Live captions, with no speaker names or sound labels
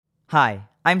Hi,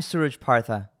 I'm Suraj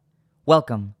Partha.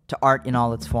 Welcome to Art in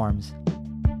All Its Forms.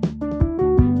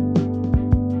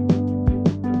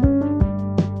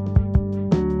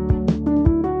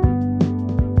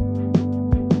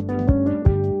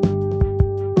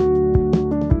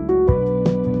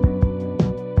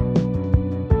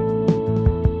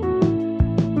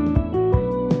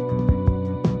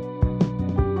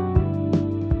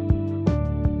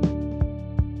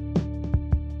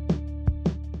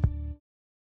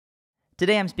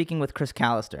 Today I'm speaking with Chris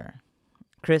Callister.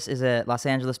 Chris is a Los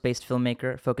Angeles-based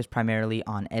filmmaker focused primarily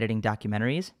on editing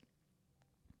documentaries.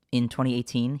 In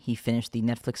 2018, he finished the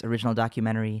Netflix original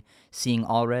documentary Seeing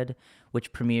Allred,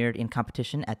 which premiered in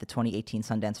competition at the 2018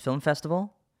 Sundance Film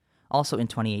Festival. Also in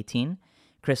 2018,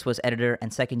 Chris was editor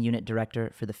and second unit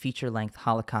director for the feature-length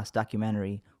Holocaust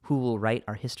documentary Who Will Write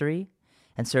Our History,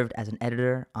 and served as an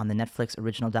editor on the Netflix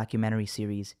original documentary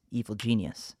series Evil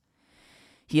Genius.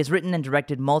 He has written and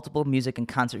directed multiple music and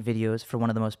concert videos for one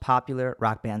of the most popular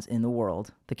rock bands in the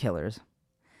world, The Killers.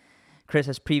 Chris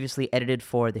has previously edited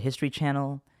for the History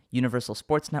Channel, Universal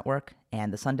Sports Network,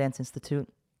 and the Sundance Institute.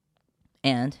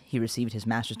 And he received his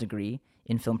master's degree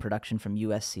in film production from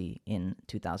USC in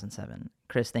 2007.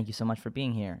 Chris, thank you so much for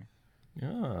being here.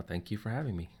 Yeah, thank you for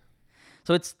having me.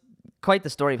 So it's quite the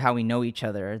story of how we know each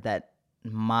other, that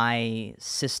my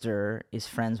sister is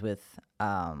friends with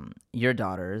your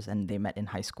daughters, and they met in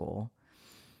high school.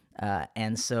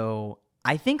 And so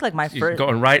I think like my You're first...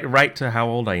 going right to how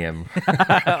old I am.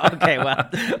 Okay, well,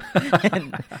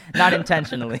 not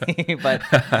intentionally, but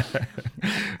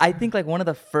I think like one of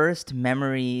the first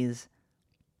memories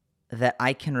that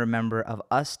I can remember of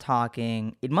us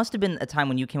talking, it must have been a time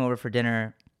when you came over for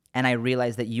dinner and I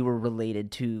realized that you were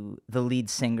related to the lead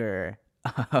singer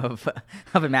of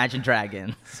Imagine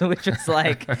Dragons, which was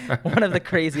like one of the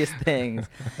craziest things.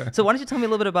 So why don't you tell me a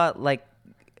little bit about like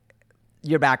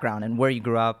your background and where you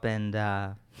grew up and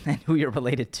who you're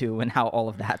related to and how all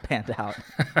of that panned out,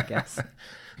 I guess.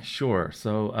 Sure.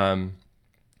 So,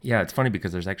 yeah, it's funny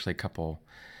because there's actually a couple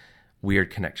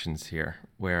weird connections here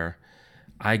where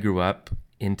I grew up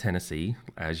in Tennessee,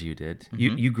 as you did.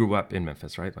 Mm-hmm. You grew up in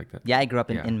Memphis, right? Like that. Yeah, I grew up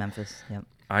in Memphis. Yep.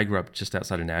 I grew up just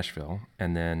outside of Nashville,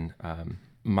 and then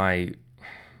I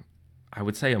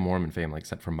would say a Mormon family,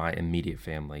 except for my immediate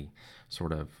family,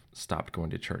 sort of stopped going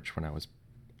to church when I was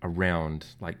around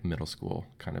like middle school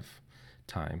kind of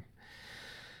time.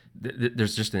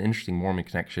 There's just an interesting Mormon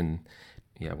connection.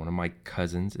 Yeah, one of my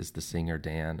cousins is the singer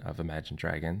Dan of Imagine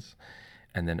Dragons,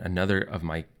 and then another of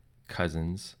my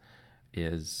cousins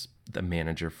is the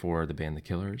manager for the band The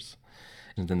Killers.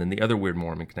 And then the other weird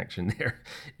Mormon connection there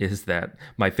is that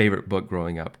my favorite book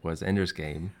growing up was Ender's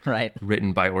Game, right?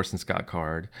 Written by Orson Scott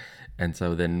Card. And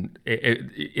so then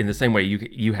in the same way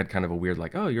you had kind of a weird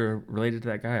like, oh, you're related to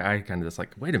that guy. I had kind of this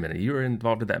like, wait a minute, you were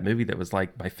involved in that movie that was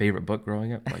like my favorite book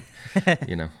growing up. Like,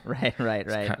 you know. Right.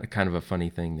 Kind of a funny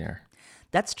thing there.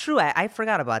 That's true. I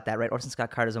forgot about that, right? Orson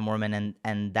Scott Card is a Mormon,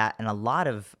 and a lot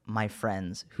of my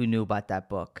friends who knew about that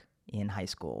book in high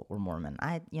school were Mormon.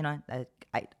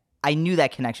 I knew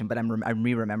that connection, but I'm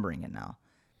re-remembering it now.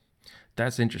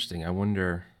 That's interesting. I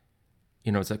wonder,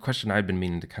 it's a question I've been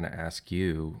meaning to kind of ask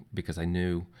you because I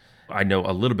know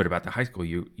a little bit about the high school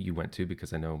you went to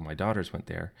because I know my daughters went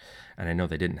there, and I know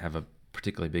they didn't have a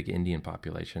particularly big Indian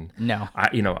population. No.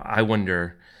 I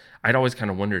wonder, I'd always kind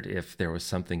of wondered if there was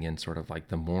something in sort of like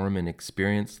the Mormon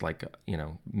experience, like,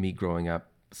 me growing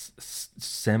up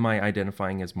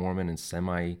semi-identifying as Mormon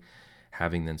and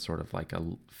having then sort of like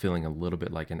feeling a little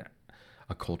bit like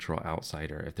a cultural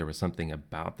outsider. If there was something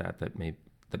about that made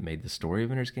the story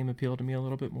of Ender's Game appeal to me a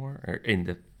little bit more,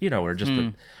 or just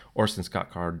that Orson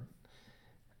Scott Card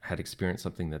had experienced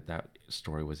something that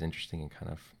story was interesting and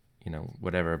kind of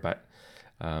whatever. But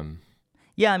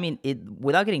yeah, I mean,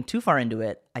 without getting too far into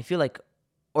it, I feel like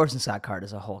Orson Scott Card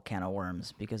is a whole can of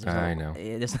worms because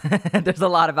there's a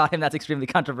lot about him that's extremely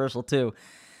controversial too.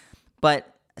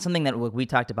 But something that we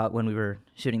talked about when we were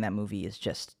shooting that movie is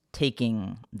just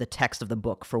taking the text of the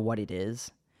book for what it is.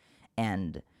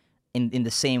 And in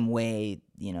the same way,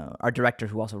 our director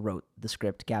who also wrote the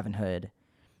script, Gavin Hood,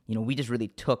 we just really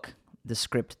took the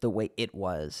script the way it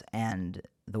was. And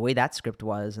the way that script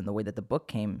was and the way that the book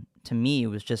came, to me, it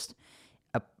was just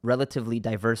a relatively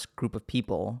diverse group of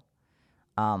people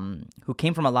who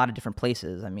came from a lot of different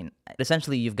places. I mean,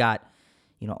 essentially you've got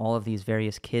all of these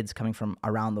various kids coming from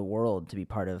around the world to be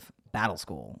part of battle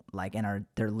school, and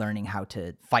they're learning how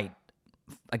to fight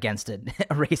against a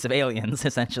race of aliens,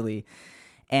 essentially.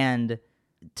 And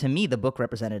to me, the book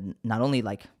represented not only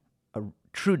like a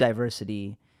true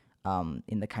diversity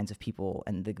in the kinds of people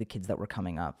and the kids that were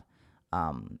coming up,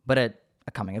 but a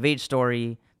coming of age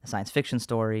story a science fiction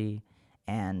story,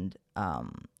 and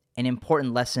an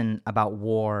important lesson about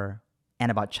war and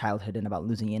about childhood and about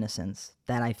losing innocence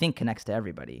that I think connects to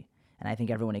everybody. And I think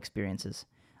everyone experiences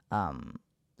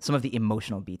some of the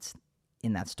emotional beats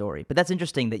in that story. But that's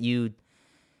interesting that you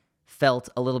felt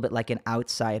a little bit like an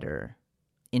outsider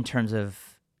in terms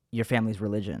of your family's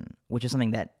religion, which is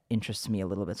something that interests me a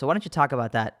little bit. So why don't you talk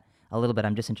about that a little bit?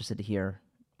 I'm just interested to hear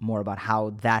more about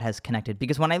how that has connected.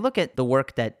 Because when I look at the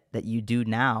work that you do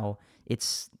now,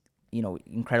 it's,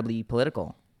 incredibly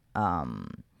political.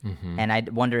 And I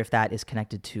wonder if that is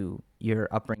connected to your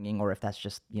upbringing or if that's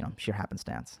just, sheer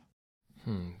happenstance.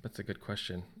 That's a good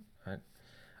question.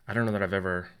 I don't know that I've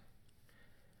ever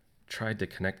tried to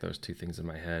connect those two things in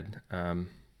my head.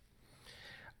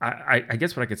 I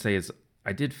guess what I could say is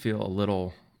I did feel a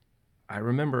little, I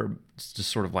remember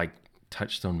just sort of like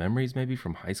touchstone memories maybe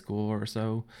from high school or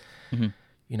so. Mm-hmm.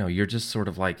 You're just sort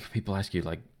of like, people ask you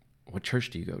like, what church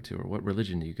do you go to or what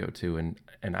religion do you go to?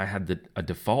 And I had a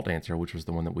default answer, which was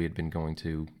the one that we had been going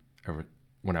to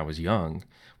when I was young,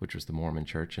 which was the Mormon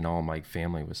church, and all my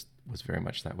family was very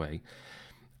much that way.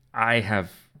 I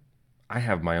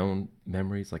have my own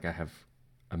memories. Like I have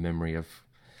a memory of,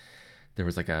 there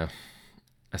was like a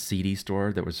CD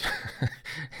store that was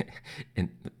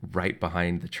right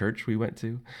behind the church we went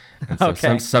to. And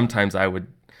so sometimes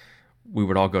we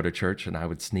would all go to church and I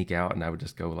would sneak out and I would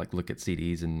just go like look at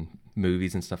CDs and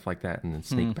movies and stuff like that and then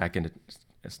sneak back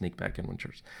in when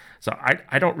church. So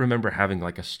I don't remember having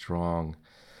like a strong,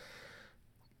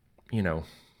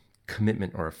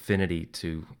 commitment or affinity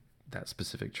to that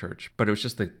specific church, but it was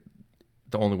just the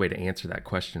only way to answer that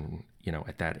question,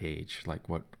 at that age, like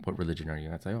what religion are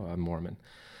you? I'd say, oh, I'm Mormon.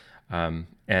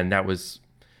 And that was,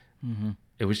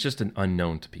 it was just an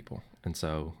unknown to people. And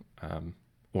so,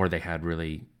 or they had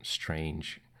really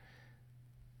strange,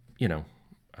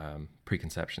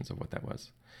 preconceptions of what that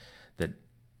was that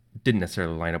didn't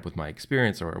necessarily line up with my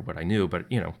experience or what I knew, but,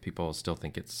 people still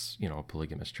think it's, a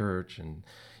polygamous church and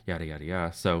yada, yada,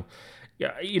 yada. So, yeah,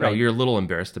 right. You're a little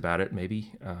embarrassed about it,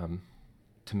 maybe,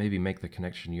 to maybe make the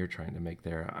connection you're trying to make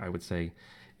there. I would say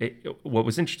what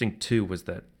was interesting too was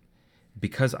that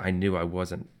because I knew I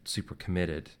wasn't super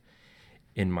committed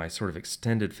in my sort of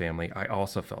extended family, I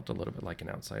also felt a little bit like an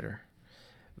outsider.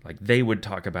 Like they would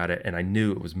talk about it and I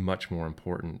knew it was much more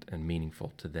important and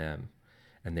meaningful to them.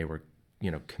 And they were,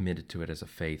 committed to it as a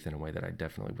faith in a way that I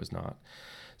definitely was not.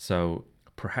 So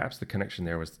perhaps the connection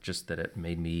there was just that it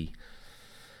made me,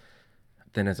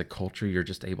 then as a culture, you're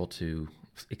just able to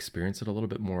experience it a little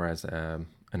bit more as an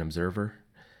observer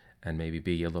and maybe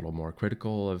be a little more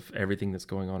critical of everything that's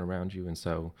going on around you. And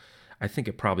so I think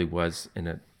it probably was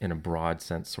in a broad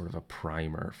sense, sort of a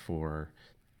primer for,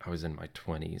 I was in my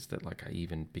 20s that like I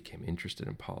even became interested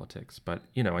in politics. But,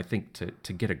 I think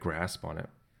to get a grasp on it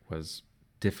was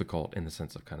difficult in the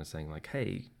sense of kind of saying like,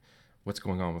 hey, what's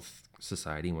going on with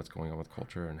society and what's going on with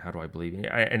culture and how do I believe in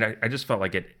it? I just felt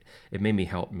like it made me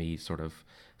help me sort of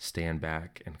stand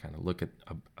back and kind of look at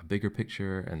a bigger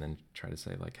picture and then try to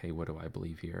say like, hey, what do I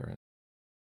believe here?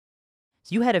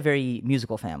 So you had a very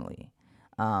musical family.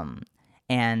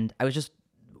 And I was just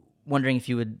wondering if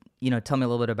you would, tell me a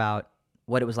little bit about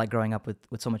what it was like growing up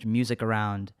with so much music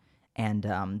around and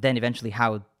then eventually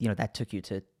how, that took you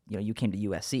to, you came to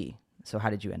USC. So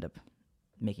how did you end up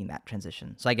making that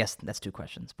transition? So I guess that's two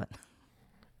questions, but.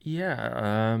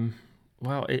 Yeah.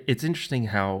 Well, it's interesting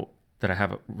how that I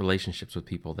have relationships with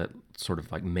people that sort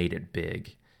of like made it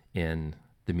big in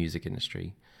the music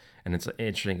industry. And it's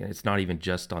interesting. It's not even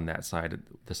just on that side,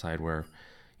 the side where,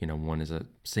 one is a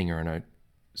singer in a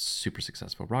super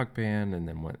successful rock band. And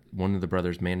then one of the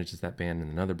brothers manages that band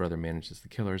and another brother manages the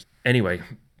Killers. Anyway,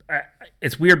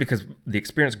 it's weird because the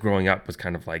experience growing up was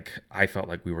kind of like, I felt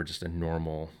like we were just a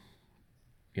normal,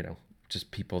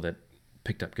 just people that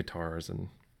picked up guitars and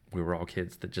we were all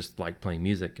kids that just liked playing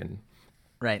music. And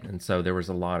right. And so there was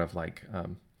a lot of like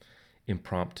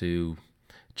impromptu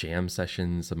jam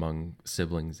sessions among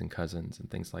siblings and cousins and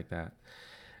things like that.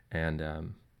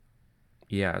 And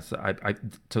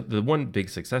so the one big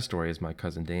success story is my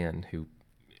cousin Dan, who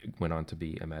went on to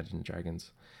be Imagine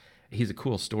Dragons. He's a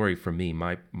cool story for me.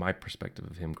 My perspective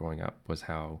of him growing up was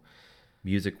how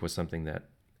music was something that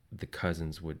the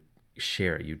cousins would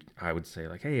share. I would say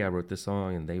like, hey, I wrote this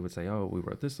song, and they would say, oh, we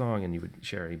wrote this song, and you would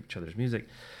share each other's music.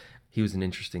 He was an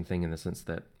interesting thing in the sense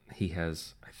that he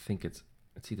has, I think it's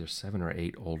either 7 or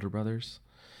 8 older brothers.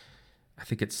 I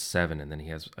think it's 7, and then he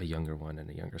has a younger one and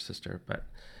a younger sister. But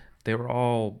they were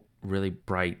all really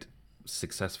bright,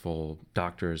 successful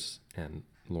doctors and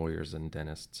lawyers and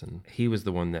dentists. And he was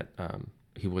the one that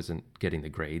he wasn't getting the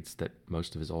grades that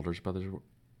most of his older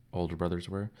brothers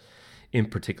were. in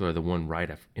particular, the one right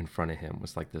in front of him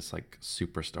was like this like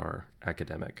superstar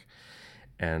academic.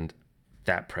 And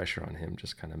that pressure on him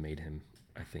just kind of made him,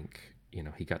 I think,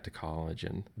 he got to college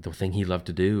and the thing he loved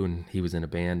to do, and he was in a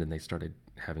band and they started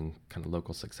having kind of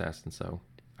local success. And so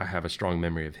I have a strong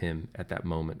memory of him at that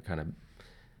moment kind of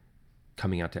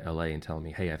coming out to LA and telling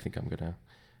me, hey, I think I'm going to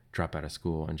drop out of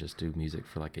school and just do music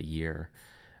for like a year.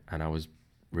 And I was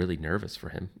really nervous for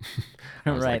him.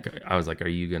 I was like, are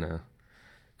you going to,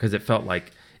 because it felt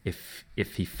like if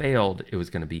he failed, it was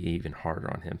going to be even harder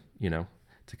on him,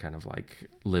 to kind of like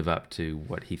live up to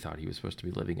what he thought he was supposed to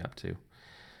be living up to.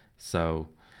 So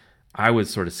I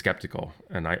was sort of skeptical,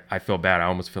 and I feel bad. I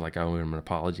almost feel like I owe him an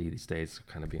apology these days,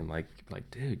 kind of being like,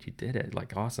 dude, you did it.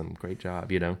 Like, awesome. Great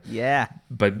job, Yeah.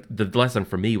 But the lesson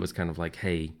for me was kind of like,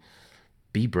 hey,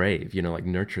 be brave, like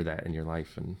nurture that in your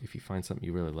life. And if you find something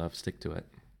you really love, stick to it.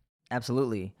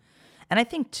 Absolutely. And I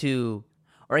think too,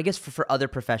 or I guess for other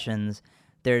professions,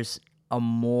 there's a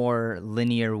more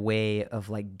linear way of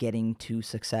like getting to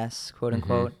success, quote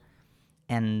unquote.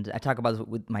 And I talk about this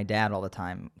with my dad all the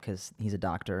time because he's a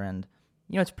doctor, and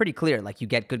it's pretty clear. Like, you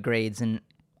get good grades in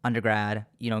undergrad,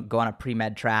 go on a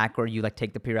pre-med track, or you like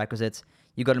take the prerequisites.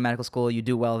 You go to medical school, you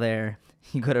do well there.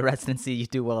 You go to residency, you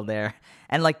do well there,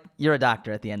 and like you're a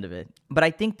doctor at the end of it. But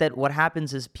I think that what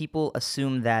happens is people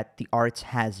assume that the arts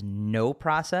has no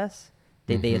process.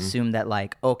 They assume that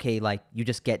like, okay, like you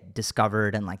just get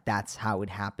discovered and like that's how it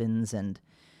happens, and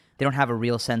they don't have a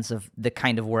real sense of the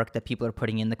kind of work that people are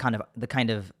putting in, the kind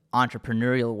of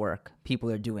entrepreneurial work people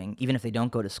are doing, even if they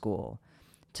don't go to school,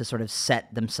 to sort of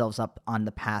set themselves up on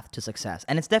the path to success.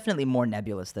 And it's definitely more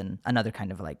nebulous than another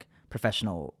kind of like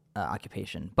professional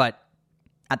occupation. But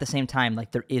at the same time,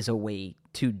 like there is a way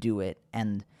to do it.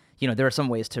 And, there are some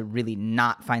ways to really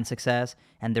not find success.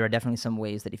 And there are definitely some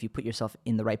ways that if you put yourself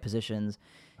in the right positions,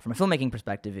 from a filmmaking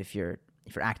perspective, if you're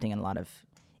acting in a lot of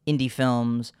indie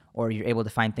films, or you're able to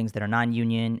find things that are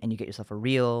non-union and you get yourself a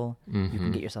reel, you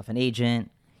can get yourself an agent.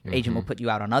 Your agent will put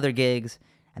you out on other gigs,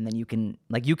 and then you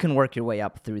can work your way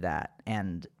up through that.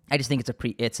 And I just think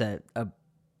it's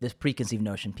this preconceived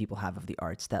notion people have of the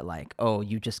arts that like, oh,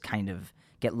 you just kind of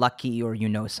get lucky or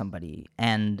somebody.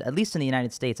 And at least in the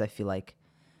United States, I feel like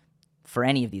for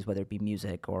any of these, whether it be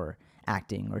music or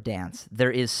acting or dance, there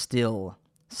is still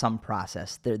some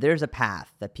process. There's a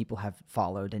path that people have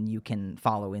followed, and you can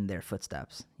follow in their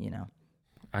footsteps,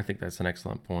 I think that's an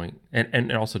excellent point.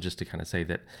 And also just to kind of say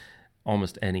that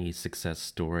almost any success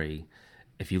story,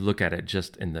 if you look at it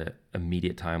just in the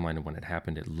immediate timeline of when it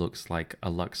happened, it looks like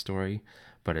a luck story,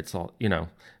 but it's all,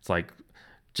 it's like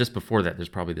just before that, there's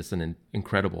probably an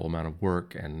incredible amount of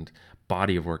work and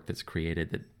body of work that's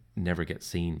created that never gets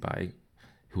seen by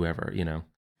whoever,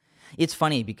 It's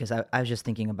funny because I was just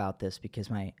thinking about this because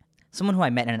someone who I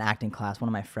met in an acting class, one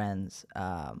of my friends,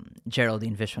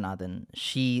 Geraldine Vishwanathan,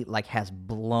 she like has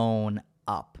blown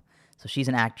up. So she's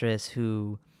an actress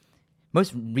who,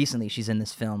 most recently, she's in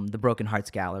this film, The Broken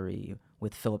Hearts Gallery,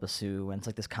 with Philippa Soo, and it's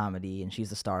like this comedy, and she's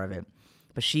the star of it.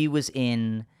 But she was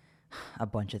in a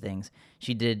bunch of things.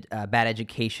 She did Bad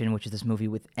Education, which is this movie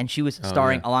and she was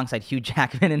starring alongside Hugh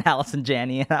Jackman and Allison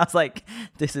Janney, and I was like,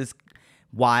 this is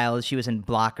wild. She was in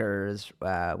Blockers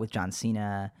with John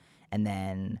Cena, and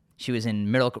then she was in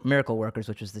Miracle Workers,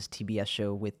 which was this TBS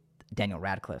show with Daniel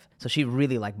Radcliffe. So she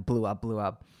really like blew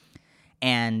up.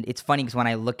 And it's funny because when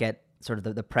I look at sort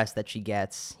of the press that she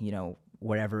gets,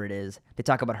 wherever it is, they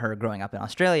talk about her growing up in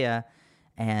Australia,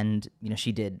 and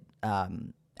she did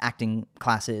acting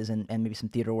classes and maybe some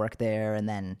theater work there, and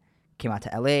then came out to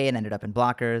LA and ended up in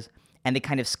Blockers. And they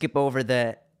kind of skip over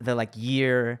the like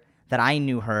year that I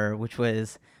knew her, which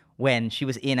was when she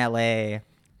was in LA,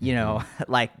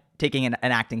 like taking an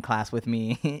acting class with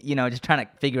me, just trying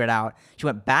to figure it out. She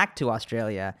went back to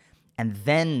Australia, and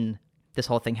then this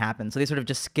whole thing happened. So they sort of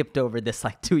just skipped over this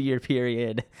like 2-year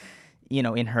period,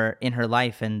 in her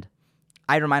life. And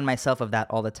I remind myself of that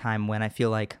all the time when I feel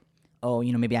like, oh,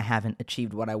 maybe I haven't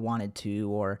achieved what I wanted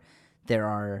to, or there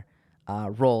are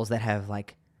roles that have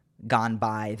like gone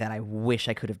by that I wish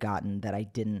I could have gotten that I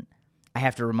didn't. I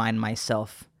have to remind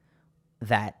myself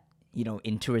that,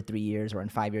 in 2 or 3 years, or in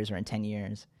 5 years, or in 10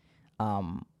 years,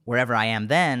 wherever I am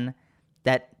then,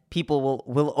 that people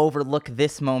will overlook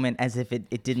this moment as if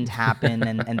it didn't happen,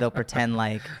 and they'll pretend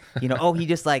like, oh, he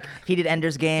did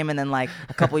Ender's Game, and then like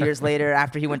a couple years later,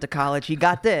 after he went to college, he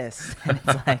got this. And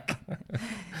it's like,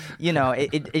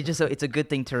 it's a good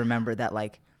thing to remember that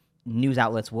like news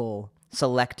outlets will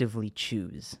selectively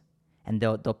choose, and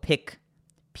they'll pick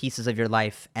pieces of your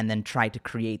life and then try to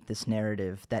create this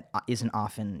narrative that isn't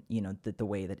often, the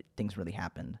way that things really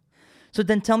happened. So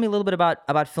then tell me a little bit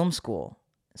about film school.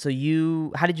 So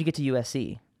how did you get to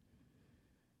USC?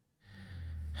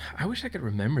 I wish I could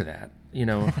remember that.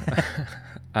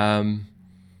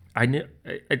 I knew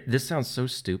this sounds so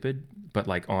stupid, but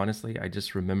like honestly, I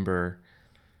just remember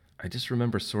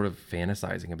sort of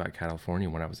fantasizing about California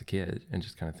when I was a kid and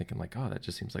just kind of thinking like, oh, that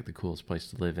just seems like the coolest place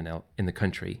to live in the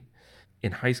country.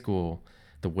 In high school,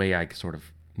 the way I sort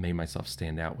of made myself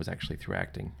stand out was actually through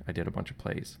acting. I did a bunch of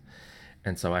plays.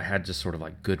 And so I had just sort of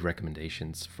like good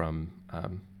recommendations from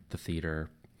the theater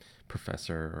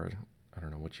professor, or I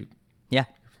don't know what you... Yeah.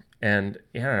 And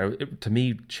yeah, to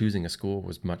me, choosing a school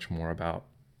was much more about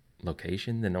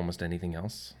location than almost anything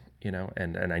else,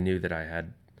 and I knew that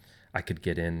I could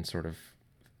get in sort of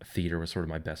theater was sort of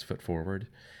my best foot forward.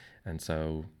 And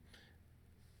so,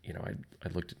 I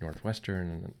looked at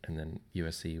Northwestern and then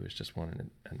USC was just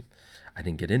one, and I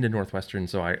didn't get into Northwestern.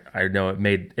 So I know it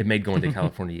made going to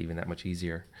California even that much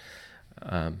easier.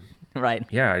 Right.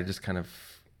 Yeah. I just kind of,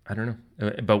 I don't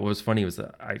know. But what was funny was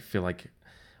that I feel like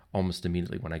almost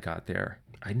immediately when I got there,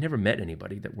 I never met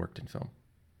anybody that worked in film.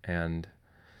 And,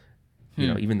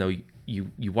 even though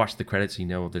you watch the credits,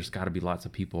 there's got to be lots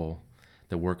of people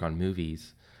that work on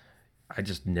movies. I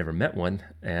just never met one.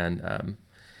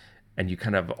 And you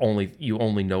kind of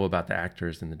only know about the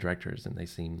actors and the directors, and they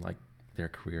seem like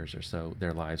their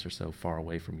lives are so far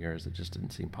away from yours. It just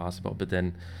didn't seem possible. But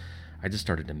then I just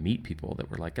started to meet people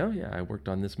that were like, oh yeah, I worked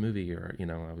on this movie, or,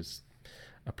 I was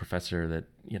a professor that,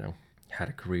 had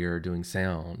a career doing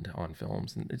sound on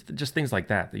films, and it's just things like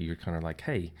that you're kind of like,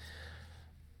 hey,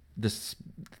 this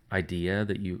idea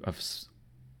that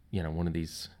one of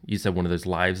these, you said one of those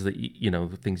lives that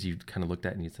the things you kind of looked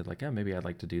at and you said like, oh, maybe I'd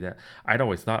like to do that. I'd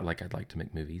always thought like I'd like to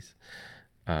make movies,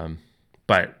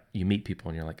 but you meet people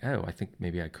and you're like, oh, I think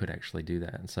maybe I could actually do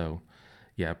that. And so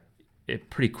yeah, it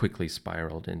pretty quickly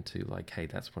spiraled into like, hey,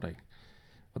 that's what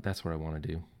I want to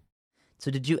do.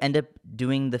 So did you end up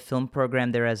doing the film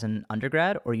program there as an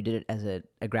undergrad, or you did it as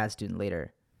a grad student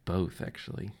later? Both,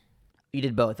 actually. You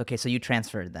did both. Okay, so you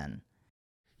transferred then.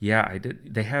 Yeah, I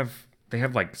did. They have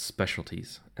like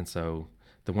specialties. And so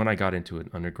the one I got into in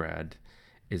undergrad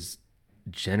is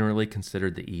generally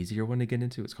considered the easier one to get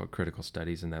into. It's called critical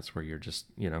studies, and that's where you're just,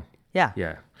 Yeah.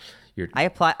 Yeah.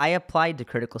 I applied to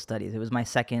critical studies. It was my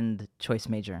second choice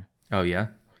major. Oh, yeah?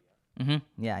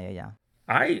 Mm-hmm. Yeah.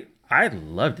 I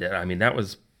loved it. I mean, that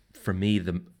was, for me,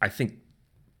 I think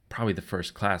probably the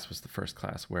first class was the first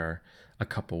class where a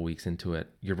couple weeks into it,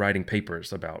 you're writing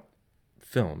papers about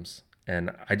films.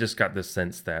 And I just got this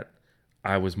sense that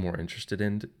I was more interested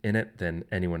in it than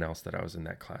anyone else that I was in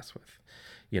that class with.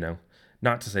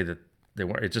 Not to say that they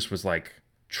weren't, it just was like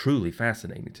truly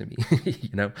fascinating to me,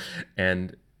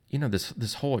 And,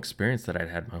 this whole experience that I'd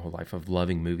had my whole life of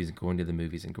loving movies and going to the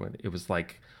movies it was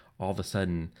like all of a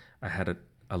sudden I had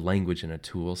a language and a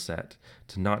tool set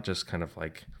to not just kind of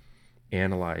like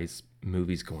analyze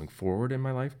movies going forward in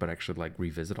my life, but actually like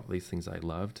revisit all these things I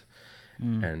loved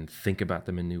and think about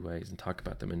them in new ways and talk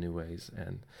about them in new ways.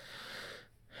 And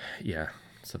yeah,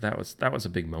 so that was a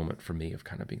big moment for me of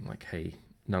kind of being like, hey,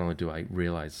 not only do I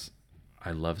realize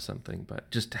I love something,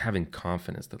 but just having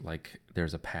confidence that like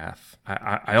there's a path.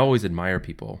 I always admire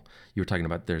people. You were talking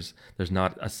about there's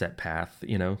not a set path,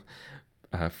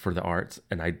 for the arts,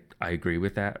 and I agree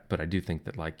with that, but I do think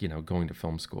that like, going to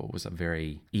film school was a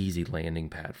very easy landing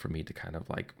pad for me to kind of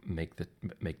like make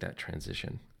that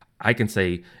transition. I can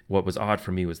say what was odd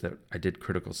for me was that I did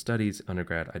critical studies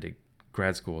undergrad. I did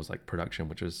grad school as like production,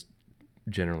 which was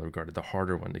generally regarded the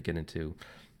harder one to get into.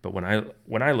 But when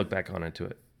I look back onto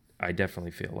it, I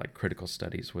definitely feel like critical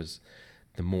studies was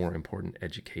the more important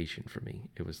education for me.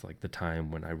 It was like the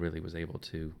time when I really was able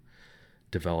to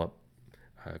develop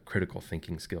critical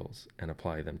thinking skills and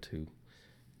apply them to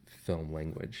film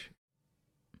language.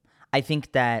 I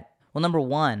think that, well, number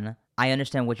one, I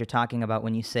understand what you're talking about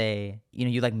when you say,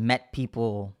 you like met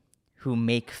people who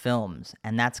make films,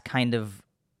 and that's kind of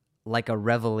like a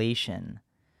revelation.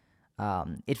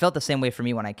 It felt the same way for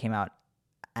me when I came out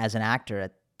as an actor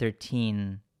at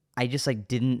 13. I just like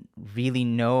didn't really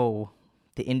know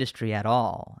the industry at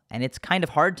all, and it's kind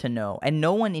of hard to know, and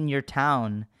no one in your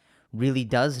town really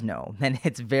does know. And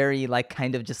it's very like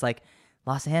kind of just like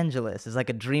Los Angeles is like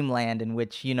a dreamland in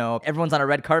which, everyone's on a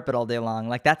red carpet all day long.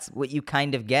 Like that's what you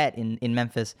kind of get in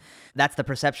Memphis. That's the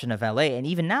perception of LA. And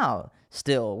even now,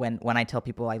 still, when I tell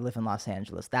people I live in Los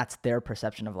Angeles, that's their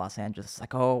perception of Los Angeles. It's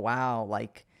like, oh, wow,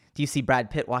 like, do you see Brad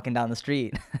Pitt walking down the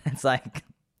street? It's like,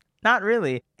 not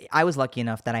really. I was lucky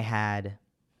enough that I had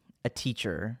a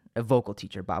teacher, a vocal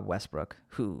teacher, Bob Westbrook,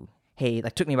 who,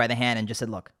 took me by the hand and just said,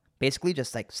 look, basically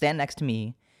just like stand next to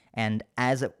me, and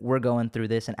as we're going through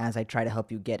this and as I try to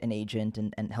help you get an agent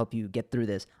and help you get through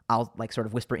this, I'll like sort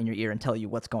of whisper in your ear and tell you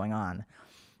what's going on.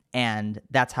 And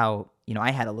that's how,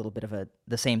 I had a little bit of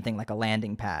the same thing, like a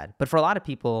landing pad. But for a lot of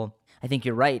people, I think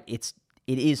you're right. It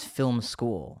is film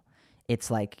school.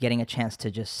 It's like getting a chance to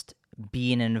just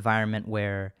be in an environment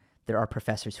where there are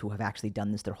professors who have actually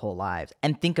done this their whole lives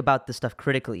and think about this stuff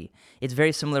critically. It's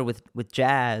very similar with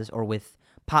jazz or with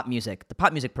pop music. The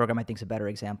pop music program, I think, is a better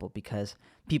example because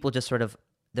people just sort of,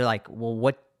 they're like,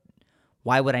 well,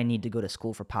 why would I need to go to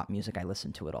school for pop music? I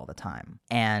listen to it all the time.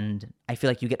 And I feel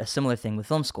like you get a similar thing with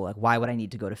film school. Like, why would I need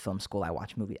to go to film school? I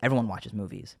watch movies. Everyone watches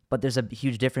movies. But there's a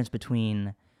huge difference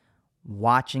between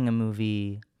watching a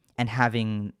movie and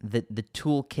having the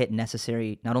toolkit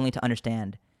necessary not only to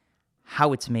understand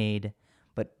how it's made,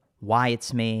 but why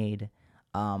it's made.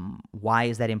 Why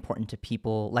is that important to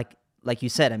people? Like you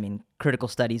said, I mean, critical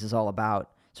studies is all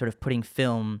about sort of putting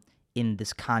film in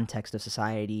this context of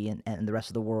society and the rest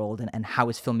of the world, and how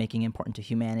is filmmaking important to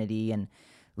humanity, and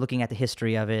looking at the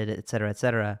history of it, et cetera, et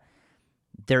cetera.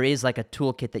 There is like a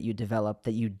toolkit that you develop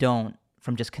that you don't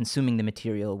from just consuming the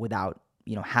material without,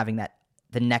 having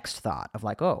the next thought of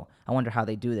like, oh, I wonder how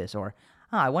they do this, or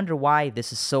I wonder why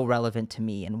this is so relevant to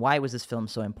me, and why was this film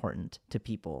so important to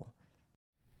people?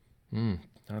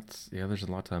 There's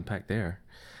a lot to unpack there.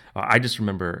 I just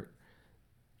remember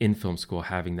in film school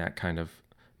having that kind of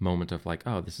moment of like,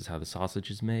 oh, this is how the sausage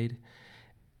is made.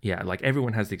 Yeah, like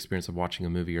everyone has the experience of watching a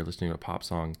movie or listening to a pop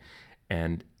song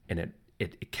and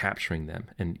it capturing them,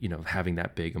 and having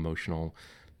that big emotional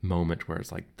moment where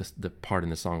it's like the part in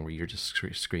the song where you're just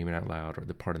screaming out loud, or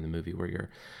the part in the movie where you're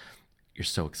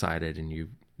so excited and you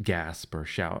gasp or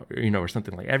shout, or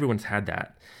something. Like everyone's had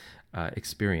that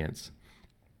experience.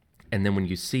 And then when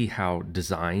you see how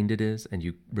designed it is, and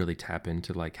you really tap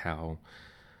into like how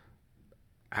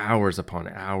hours upon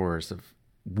hours of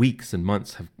weeks and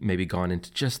months have maybe gone into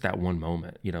just that one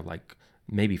moment, like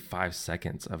maybe 5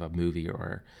 seconds of a movie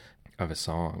or of a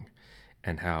song,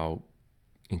 and how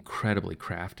incredibly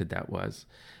crafted that was.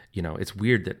 It's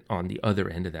weird that on the other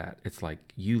end of that, it's like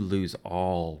you lose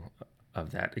all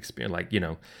of that experience. Like,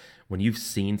 when you've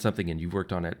seen something and you've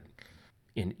worked on it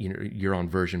you're on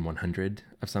version 100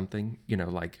 of something,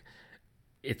 like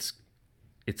it's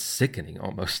sickening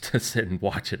almost to sit and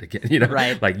watch it again,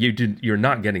 right? Like you're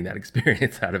not getting that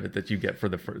experience out of it that you get for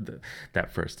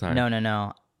that first time.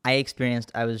 No. I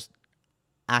was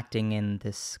acting in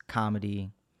this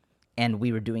comedy, and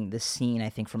we were doing this scene, I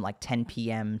think from like 10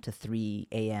 p.m. to 3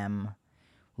 a.m.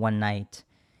 one night,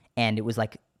 and it was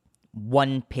like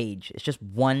one page. It's just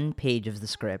one page of the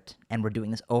script, and we're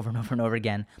doing this over and over and over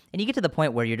again. And you get to the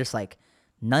point where you're just like,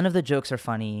 none of the jokes are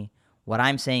funny. What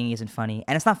I'm saying isn't funny.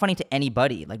 And it's not funny to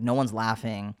anybody. Like, no one's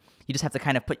laughing. You just have to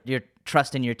kind of put your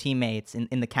trust in your teammates,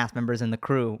 in the cast members and the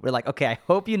crew. We're like, okay, I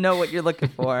hope you know what you're looking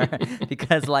for.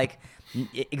 Because, like,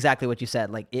 exactly what you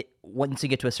said. Like, once you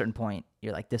get to a certain point,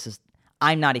 you're like,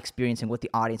 I'm not experiencing what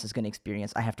the audience is going to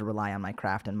experience. I have to rely on my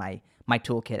craft and my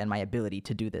toolkit and my ability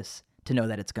to do this, to know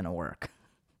that it's going to work.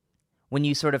 When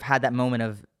you sort of had that moment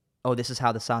of, oh, this is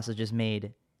how the sausage is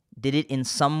made, did it in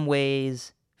some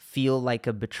ways feel like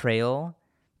a betrayal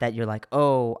that you're like,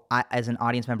 oh, as an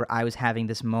audience member, I was having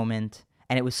this moment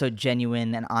and it was so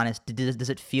genuine and honest? Does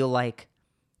it feel like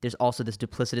there's also this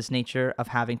duplicitous nature of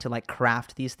having to like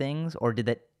craft these things, or did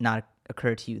that not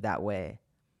occur to you that way?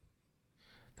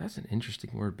 That's an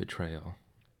interesting word, betrayal.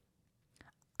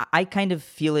 I kind of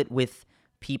feel it with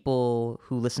people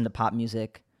who listen to pop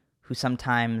music, who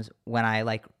sometimes when I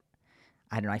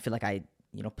feel like I,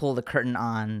 pull the curtain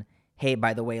on, hey,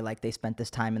 by the way, like they spent this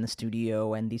time in the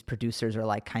studio and these producers are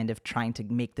like kind of trying to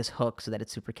make this hook so that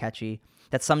it's super catchy,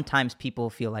 that sometimes people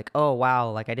feel like, oh,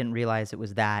 wow, like I didn't realize it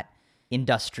was that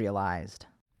industrialized.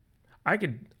 I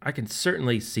can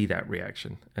certainly see that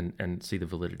reaction and see the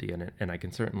validity in it. And I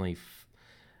can certainly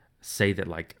say that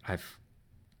like I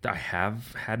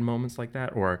have had moments like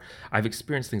that, or I've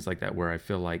experienced things like that where I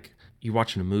feel like you're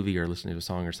watching a movie or listening to a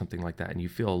song or something like that, and you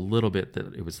feel a little bit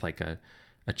that it was like a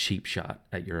cheap shot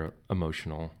at your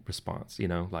emotional response,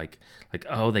 like,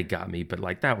 oh, they got me, but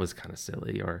like that was kind of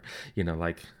silly, or,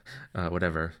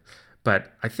 whatever.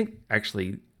 But I think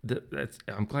actually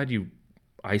I'm glad you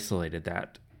isolated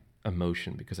that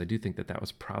emotion, because I do think that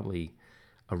was probably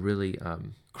a really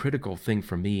critical thing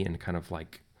for me in kind of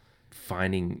like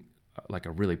finding like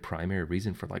a really primary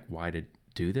reason for like why to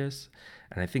do this.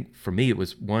 And I think for me it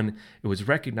was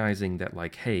recognizing that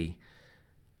like, hey,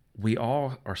 we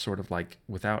all are sort of like,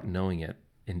 without knowing it,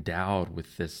 endowed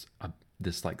with this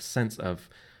like sense of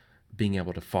being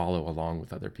able to follow along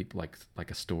with other people,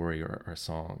 like a story or a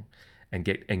song, and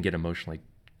get emotionally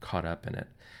caught up in it.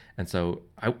 And so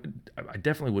I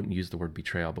definitely wouldn't use the word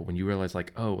betrayal, but when you realize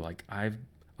like, oh, like I've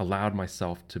allowed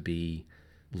myself to be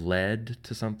led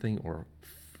to something or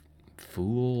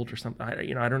fooled or something.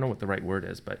 I don't know what the right word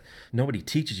is, but nobody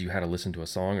teaches you how to listen to a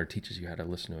song or teaches you how to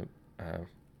listen to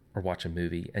or watch a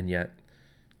movie, and yet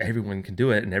everyone can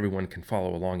do it and everyone can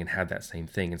follow along and have that same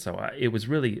thing. And so it was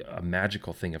really a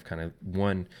magical thing of kind of,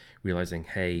 one, realizing,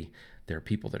 hey, there are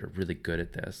people that are really good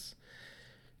at this.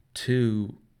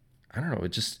 Two, I don't know,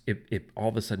 it all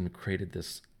of a sudden created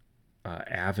this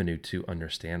avenue to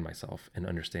understand myself and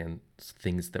understand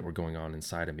things that were going on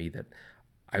inside of me that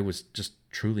I was just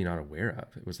truly not aware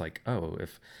of. It was like, oh,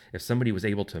 if somebody was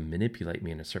able to manipulate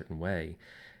me in a certain way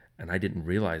and I didn't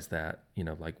realize that,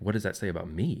 like, what does that say about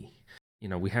me?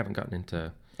 We haven't gotten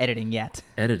into editing yet.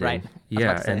 Editing, right?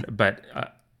 Yeah, but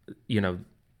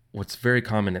what's very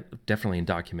common, definitely in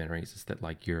documentaries, is that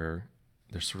like there's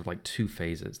sort of like two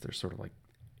phases. There's sort of like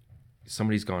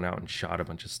somebody's gone out and shot a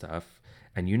bunch of stuff,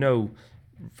 and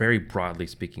very broadly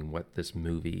speaking, what this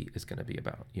movie is going to be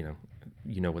about. You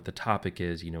know what the topic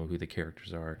is. You know who the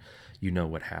characters are. You know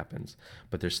what happens.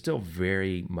 But there's still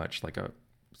very much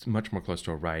it's much more close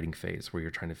to a writing phase where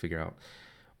you're trying to figure out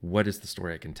what is the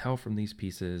story I can tell from these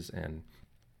pieces,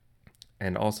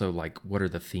 and also like what are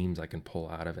the themes I can pull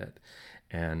out of it,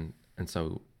 and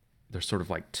so there's sort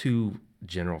of like two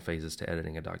general phases to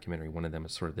editing a documentary. One of them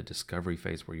is sort of the discovery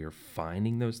phase where you're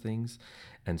finding those things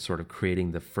and sort of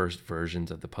creating the first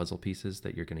versions of the puzzle pieces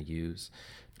that you're going to use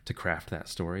to craft that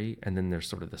story. And then there's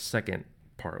sort of the second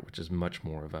part, which is much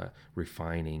more of a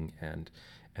refining and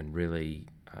really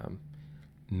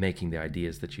making the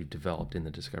ideas that you've developed in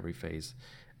the discovery phase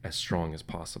as strong as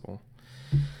possible.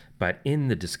 But in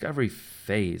the discovery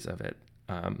phase of it,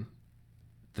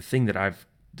 the thing that I've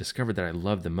discovered that I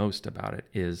love the most about it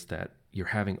is that you're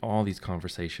having all these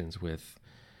conversations with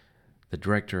the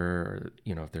director,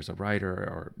 or, if there's a writer,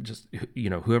 or just,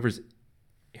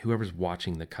 whoever's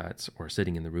watching the cuts or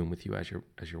sitting in the room with you as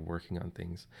you're working on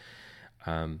things.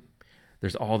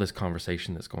 There's all this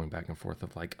conversation that's going back and forth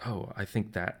of like, oh, I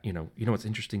think that, what's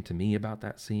interesting to me about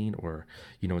that scene, or,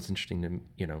 what's interesting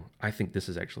to, I think this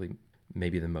is actually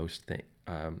maybe the most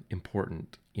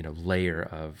important, layer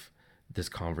of this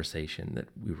conversation that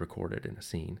we recorded in a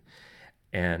scene.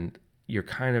 And you're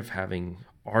kind of having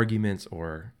arguments,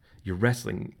 or you're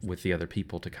wrestling with the other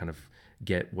people to kind of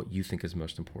get what you think is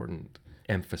most important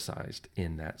emphasized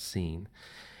in that scene.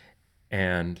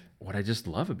 And what I just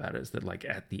love about it is that, like,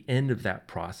 at the end of that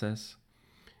process,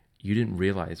 you didn't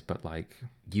realize, but like,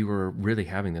 you were really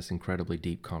having this incredibly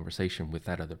deep conversation with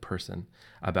that other person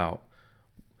about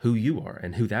who you are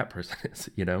and who that person is,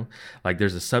 like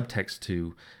there's a subtext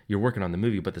to, you're working on the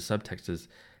movie, but the subtext is,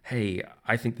 hey,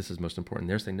 I think this is most important.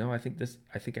 They're saying, no, I think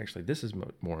actually this is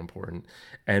more important.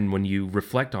 And when you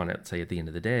reflect on it, say at the end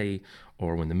of the day,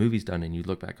 or when the movie's done and you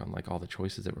look back on like all the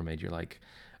choices that were made, you're like,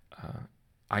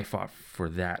 I fought for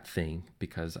that thing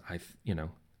because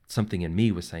something in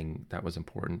me was saying that was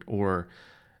important. Or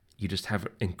you just have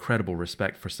incredible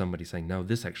respect for somebody saying, no,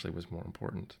 this actually was more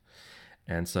important.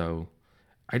 And so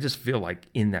I just feel like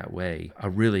in that way, a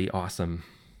really awesome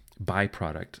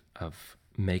byproduct of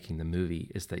making the movie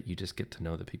is that you just get to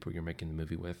know the people you're making the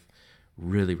movie with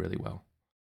really, really well.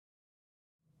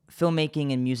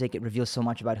 Filmmaking and music, it reveals so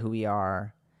much about who we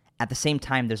are. At the same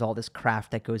time, there's all this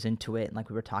craft that goes into it. And like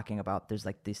we were talking about, there's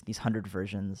like these 100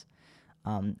 versions.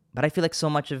 But I feel like so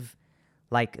much of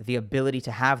like the ability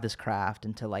to have this craft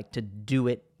and to do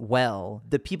it well,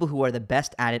 the people who are the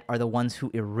best at it are the ones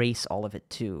who erase all of it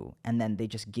too. And then they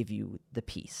just give you the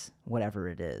piece, whatever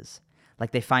it is.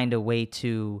 Like they find a way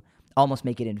to almost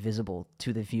make it invisible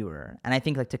to the viewer. And I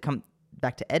think like to come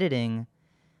back to editing,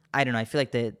 I don't know, I feel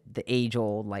like the age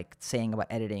old like saying about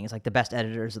editing is like the best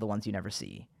editors are the ones you never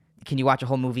see. Can you watch a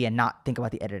whole movie and not think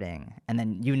about the editing? And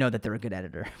then you know that they're a good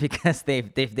editor because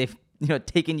they've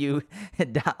taken you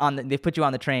they've put you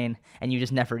on the train and you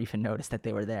just never even noticed that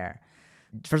they were there.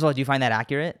 First of all, do you find that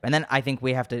accurate? And then I think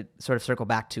we have to sort of circle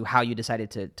back to how you decided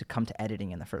to come to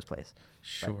editing in the first place.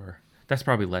 Sure. That's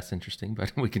probably less interesting,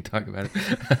 but we can talk about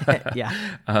it.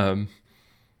 Yeah.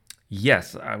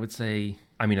 Yes, I would say,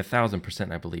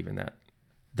 1,000% I believe in that.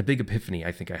 The big epiphany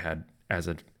I think I had as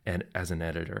an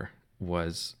editor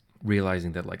was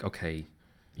realizing that, like, okay,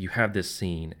 you have this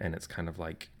scene and it's kind of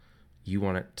like you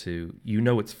want it to,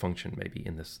 its function maybe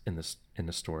in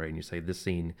the story, and you say this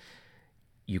scene,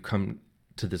 you come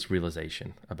to this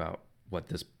realization about what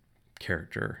this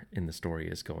character in the story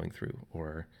is going through,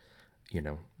 or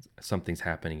something's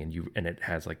happening and it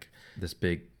has like this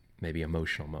big maybe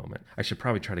emotional moment. I should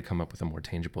probably try to come up with a more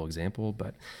tangible example,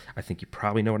 but I think you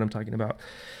probably know what I'm talking about.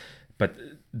 But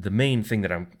the main thing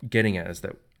that I'm getting at is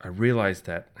that I realized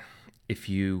that if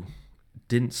you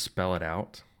didn't spell it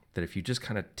out, that if you just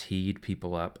kind of teed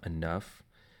people up enough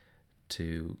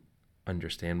to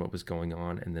understand what was going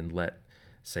on and then let,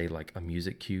 say, like a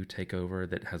music cue take over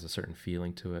that has a certain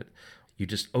feeling to it. You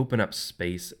just open up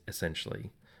space,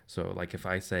 essentially. So like if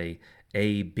I say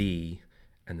A, B,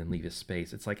 and then leave a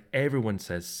space, it's like everyone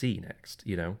says C next,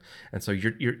 you know? And so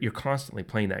you're constantly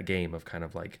playing that game of kind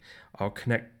of like, I'll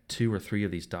connect 2 or 3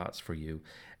 of these dots for you.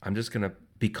 I'm just going to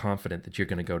be confident that you're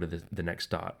going to go to the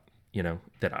next dot, you know,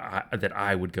 that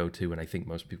I would go to, and I think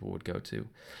most people would go to.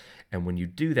 And when you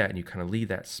do that and you kind of leave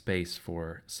that space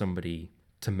for somebody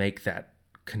to make that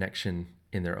connection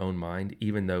in their own mind,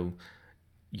 even though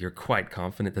you're quite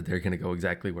confident that they're going to go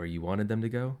exactly where you wanted them to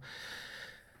go,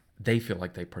 they feel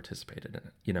like they participated in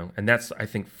it, you know? And that's, I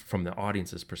think, from the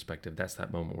audience's perspective, that's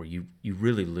that moment where you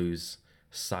really lose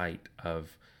sight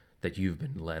of that you've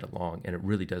been led along. And it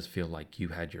really does feel like you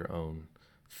had your own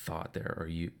thought there, or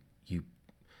you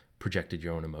projected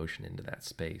your own emotion into that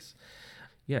space.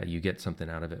 Yeah, you get something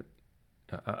out of it,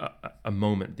 a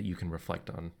moment that you can reflect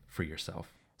on for yourself.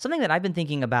 Something that I've been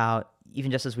thinking about,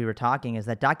 even just as we were talking, is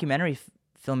that documentary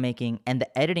filmmaking and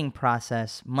the editing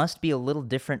process must be a little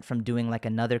different from doing like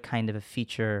another kind of a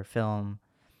feature film,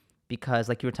 because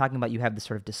like you were talking about, you have this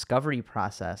sort of discovery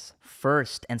process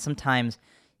first, and sometimes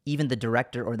even the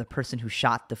director or the person who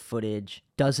shot the footage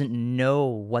doesn't know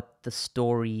what the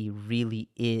story really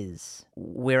is.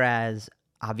 Whereas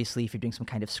obviously if you're doing some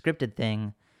kind of scripted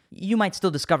thing, you might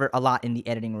still discover a lot in the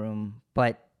editing room,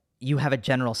 but you have a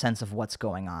general sense of what's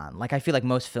going on. Like I feel like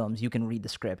most films, you can read the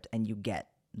script and you get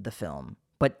the film.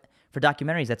 But for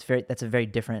documentaries, that's a very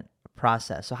different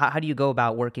process. So how do you go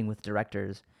about working with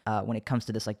directors when it comes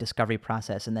to this like discovery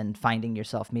process, and then finding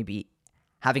yourself maybe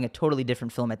having a totally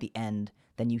different film at the end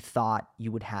than you thought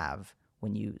you would have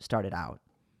when you started out?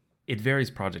 It varies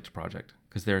project to project,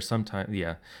 because there are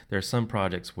some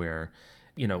projects where,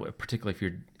 you know, particularly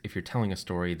if you're telling a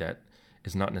story that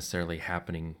is not necessarily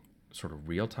happening sort of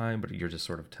real time, but you're just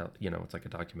sort of it's like a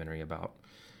documentary about,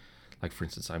 like for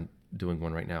instance, I'm doing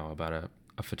one right now about a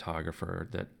photographer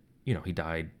that, you know, he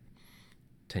died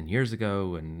 10 years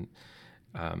ago, and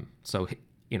so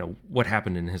you know what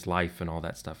happened in his life and all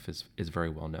that stuff is very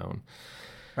well known.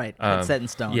 Right, it's set in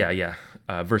stone. Yeah.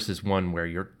 Versus one where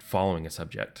you're following a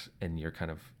subject and you're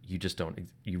kind of,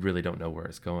 you really don't know where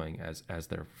it's going as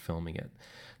they're filming it.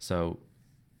 So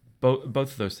both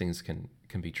of those things can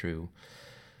be true.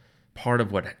 Part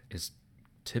of what is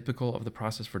typical of the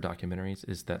process for documentaries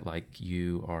is that like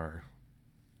you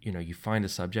find a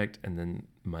subject and then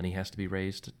money has to be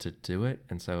raised to do it.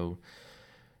 And so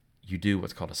you do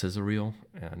what's called a sizzle reel,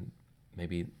 and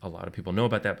maybe a lot of people know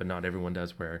about that, but not everyone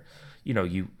does, where, you know,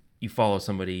 you follow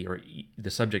somebody or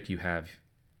the subject you have,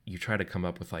 you try to come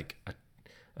up with like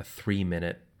a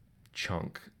 3-minute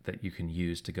chunk that you can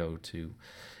use to go to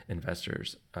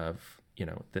investors of, you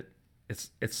know, that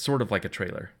it's sort of like a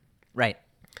trailer. Right.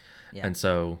 Yeah. And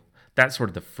so that's sort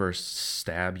of the first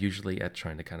stab usually at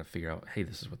trying to kind of figure out, hey,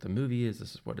 this is what the movie is,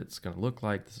 this is what it's going to look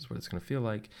like, this is what it's going to feel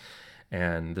like,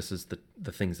 and this is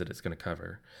the things that it's going to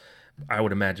cover. I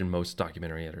would imagine most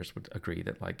documentary editors would agree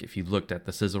that like if you looked at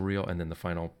the sizzle reel and then the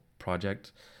final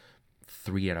project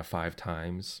 3 out of 5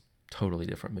 times, totally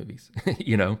different movies,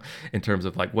 you know, in terms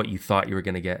of like what you thought you were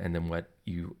going to get and then what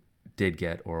you did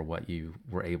get or what you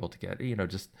were able to get, you know,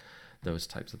 just those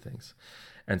types of things.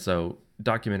 And so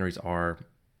documentaries are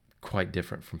quite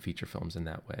different from feature films in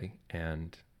that way.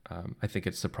 And I think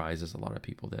it surprises a lot of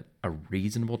people that a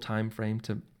reasonable time frame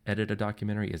to edit a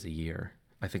documentary is a year.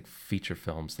 I think feature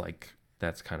films, like,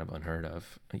 that's kind of unheard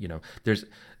of. You know, there's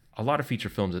a lot of feature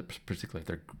films, particularly if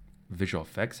they're visual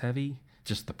effects heavy,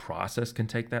 just the process can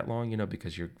take that long, you know,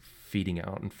 because you're feeding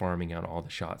out and farming out all the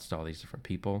shots to all these different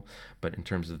people. But in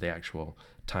terms of the actual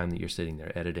time that you're sitting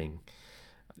there editing,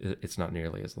 it's not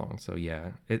nearly as long. So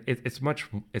yeah, it's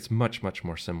much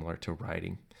more similar to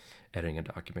editing a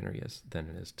documentary than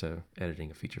it is to editing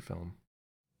a feature film.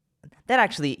 That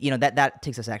actually, you know, that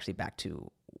takes us actually back to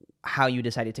how you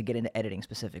decided to get into editing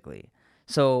specifically.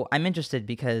 So I'm interested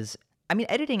because, I mean,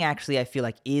 editing actually, I feel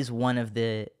like, is one of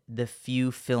the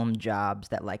few film jobs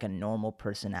that like a normal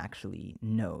person actually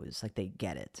knows, like they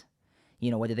get it. You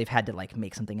know, whether they've had to like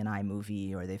make something in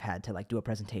iMovie or they've had to like do a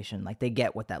presentation, like they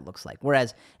get what that looks like.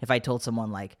 Whereas if I told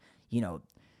someone like, you know,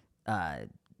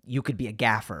 you could be a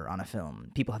gaffer on a film,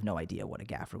 people have no idea what a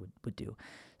gaffer would do.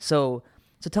 So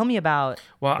tell me about.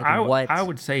 Well, like, I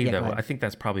would say though, I think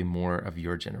that's probably more of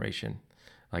your generation.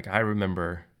 Like I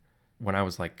remember when I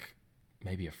was like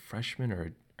maybe a freshman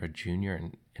or a junior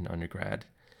in undergrad,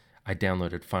 I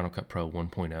downloaded Final Cut Pro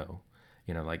 1.0.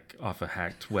 You know, like off a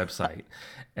hacked website,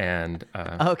 and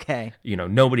okay, you know,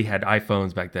 nobody had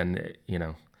iPhones back then. You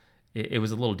know, it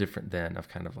was a little different then. Of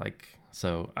kind of like,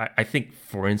 so I think,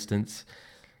 for instance,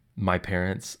 my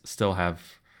parents still have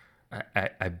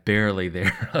I barely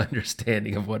their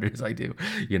understanding of what it is I do,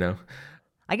 you know?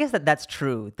 I guess that's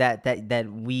true, that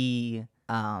we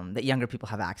that younger people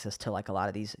have access to like a lot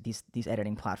of these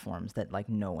editing platforms that like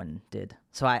no one did.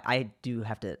 So I do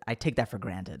have to, I take that for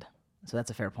granted. So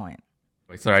that's a fair point.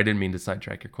 Sorry, I didn't mean to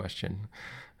sidetrack your question.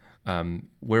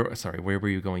 Where were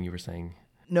you going? You were saying?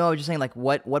 No, I was just saying like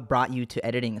what brought you to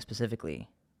editing specifically?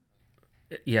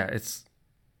 Yeah, it's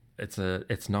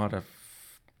not a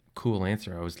cool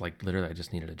answer. I was like, literally, I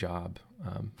just needed a job.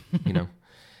 You know,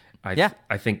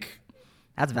 I think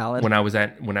that's valid. When I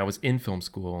was in film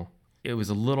school, it was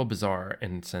a little bizarre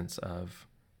in the sense of,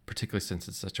 particularly since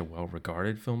it's such a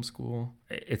well-regarded film school,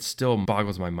 it still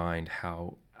boggles my mind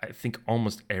how I think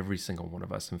almost every single one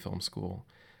of us in film school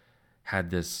had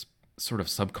this sort of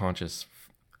subconscious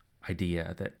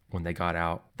idea that when they got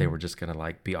out, they were just going to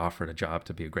like be offered a job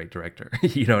to be a great director.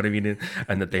 You know what I mean?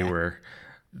 And that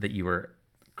that you were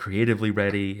creatively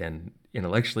ready and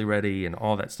intellectually ready and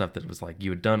all that stuff, that was like you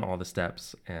had done all the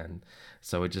steps. And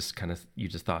so it just kind of, you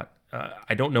just thought,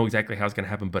 I don't know exactly how it's going to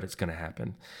happen, but it's going to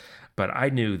happen. But I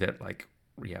knew that like,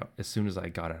 yeah, as soon as I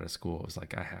got out of school, it was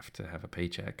like, I have to have a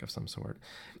paycheck of some sort.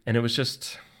 And it was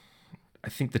just, I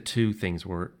think the two things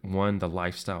were, one, the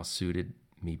lifestyle suited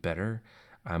me better.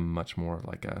 I'm much more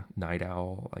like a night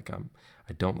owl. Like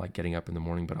I don't like getting up in the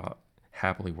morning, but I'll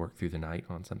happily work through the night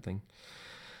on something.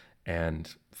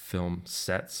 And film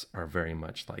sets are very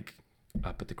much like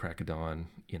up at the crack of dawn,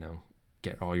 you know,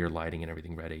 get all your lighting and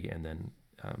everything ready. And then,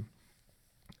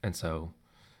 and so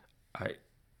it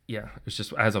was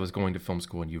just, as I was going to film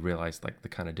school and you realize like the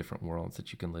kind of different worlds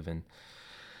that you can live in,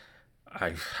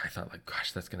 I thought like,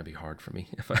 gosh, that's going to be hard for me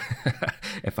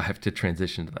if I have to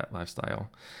transition to that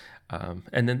lifestyle.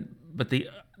 And then, but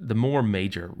the more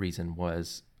major reason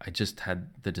was I just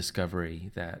had the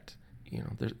discovery that, you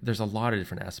know, there's a lot of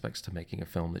different aspects to making a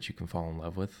film that you can fall in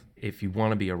love with. If you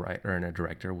want to be a writer and a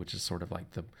director, which is sort of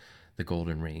like the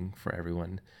golden ring for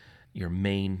everyone, your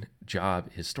main job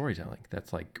is storytelling.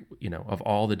 That's like, you know, of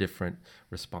all the different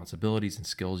responsibilities and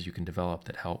skills you can develop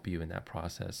that help you in that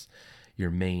process, your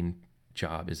main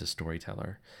job is a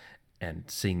storyteller and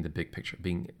seeing the big picture,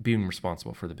 being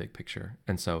responsible for the big picture.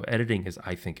 And so editing is,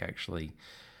 I think, actually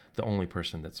the only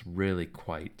person that's really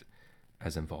quite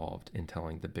as involved in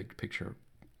telling the big picture,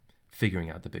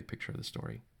 figuring out the big picture of the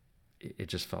story. It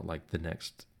just felt like the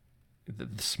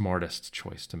smartest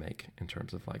choice to make in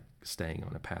terms of like staying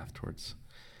on a path towards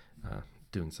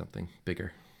doing something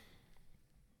bigger.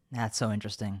 That's so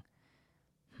interesting.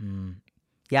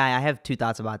 Yeah, I have two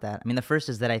thoughts about that. I mean, the first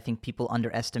is that I think people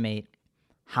underestimate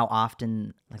how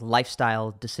often like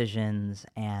lifestyle decisions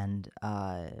and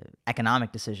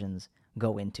economic decisions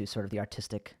go into sort of the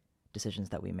artistic decisions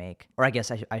that we make. Or I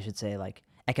guess I should say like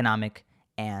economic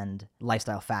and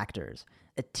lifestyle factors.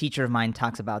 A teacher of mine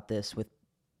talks about this with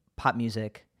pop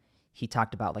music. He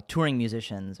talked about like touring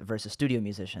musicians versus studio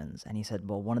musicians. And he said,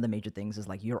 well, one of the major things is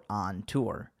like you're on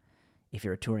tour if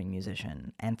you're a touring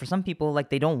musician. And for some people, like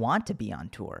they don't want to be on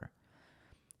tour.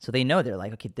 So they know, they're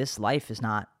like, okay, this life is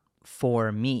not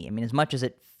for me. I mean, as much as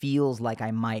it feels like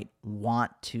I might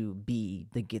want to be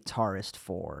the guitarist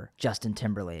for Justin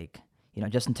Timberlake, you know,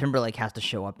 Justin Timberlake has to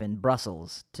show up in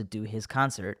Brussels to do his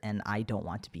concert, and I don't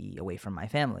want to be away from my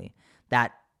family.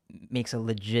 That makes a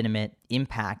legitimate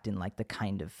impact in like the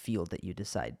kind of field that you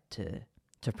decide to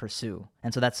pursue.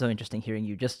 And so that's so interesting hearing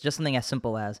you. Just something as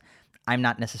simple as, I'm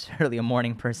not necessarily a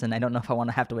morning person. I don't know if I want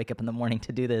to have to wake up in the morning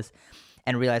to do this,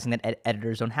 and realizing that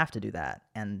editors don't have to do that,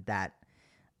 and that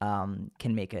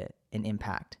can make an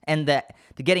impact. And that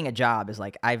the getting a job is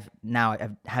like,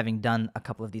 having done a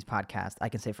couple of these podcasts, I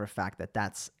can say for a fact that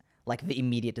that's like the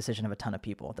immediate decision of a ton of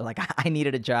people. They're like, I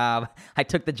needed a job. I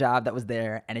took the job that was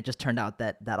there, and it just turned out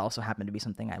that also happened to be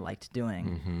something I liked doing.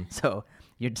 Mm-hmm. So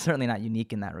you're certainly not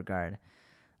unique in that regard.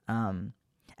 And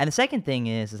the second thing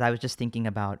is I was just thinking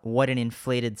about what an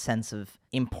inflated sense of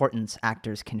importance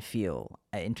actors can feel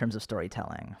in terms of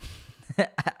storytelling.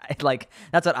 Like,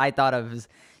 that's what I thought of. Is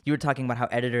you were talking about how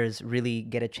editors really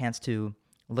get a chance to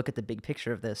look at the big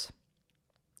picture of this,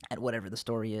 at whatever the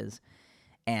story is.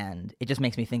 And it just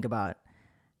makes me think about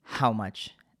how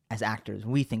much, as actors,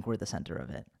 we think we're the center of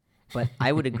it. But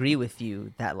I would agree with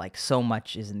you that, like, so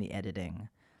much is in the editing.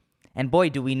 And boy,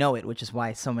 do we know it, which is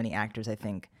why so many actors, I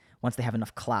think, once they have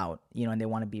enough clout, you know, and they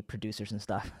want to be producers and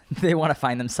stuff, they want to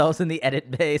find themselves in the edit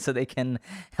bay so they can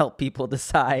help people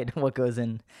decide what goes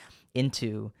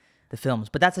into the films.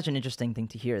 But that's such an interesting thing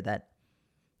to hear, that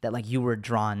like you were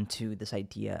drawn to this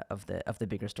idea of the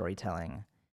bigger storytelling.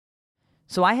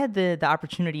 So I had the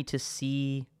opportunity to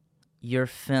see your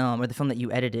film, or the film that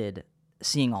you edited,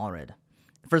 Seeing Allred.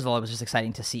 first of all, it was just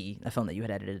exciting to see a film that you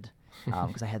had edited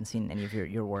because I hadn't seen any of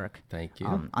your work. Thank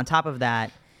you. On top of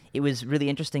that, it was really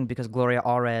interesting because Gloria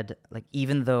Allred, like,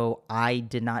 even though I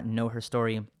did not know her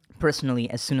story personally,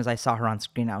 as soon as I saw her on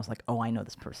screen, I was like, oh, I know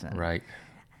this person. Right.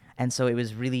 And so it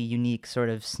was really unique sort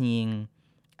of seeing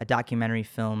a documentary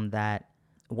film that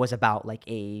was about like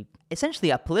essentially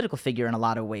a political figure in a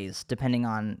lot of ways, depending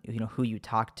on, you know, who you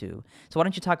talk to. So why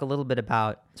don't you talk a little bit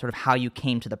about sort of how you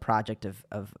came to the project of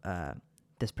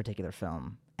this particular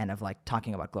film and of like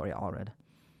talking about Gloria Allred?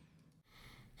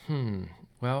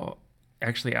 Well,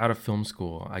 actually out of film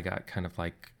school, I got kind of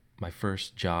like my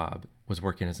first job was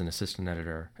working as an assistant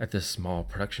editor at this small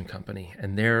production company.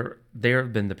 And they're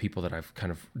been the people that I've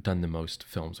kind of done the most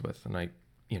films with. And I,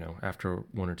 you know, after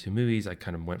one or two movies, I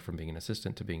kind of went from being an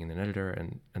assistant to being an editor.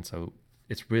 And so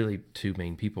it's really two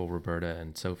main people, Roberta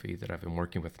and Sophie, that I've been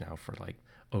working with now for like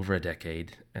over a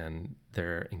decade, and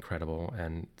they're incredible.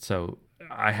 And so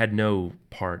I had no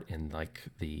part in like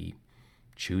the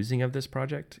choosing of this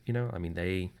project, you know. I mean,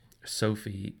 they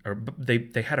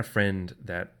had a friend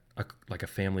that, like a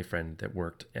family friend that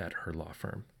worked at her law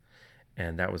firm,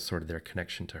 and that was sort of their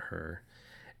connection to her.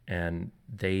 And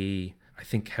they, I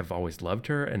think, have always loved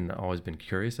her and always been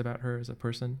curious about her as a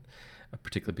person,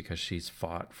 particularly because she's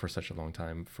fought for such a long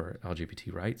time for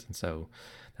LGBT rights. And so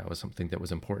that was something that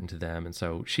was important to them. And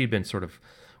so she'd been sort of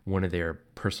one of their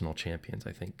personal champions,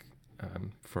 I think,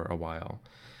 for a while.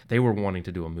 They were wanting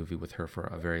to do a movie with her for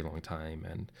a very long time,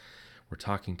 and were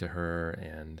talking to her,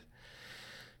 and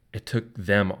it took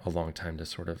them a long time to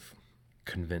sort of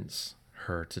convince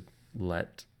her to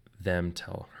let them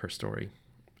tell her story.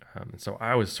 And so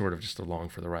I was sort of just along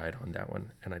for the ride on that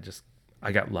one. And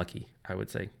I got lucky, I would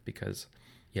say, because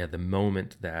the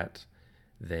moment that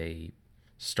they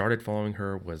started following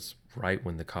her was right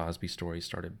when the Cosby story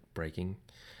started breaking.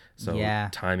 So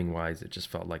timing wise, it just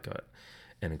felt like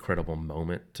an incredible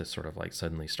moment to sort of like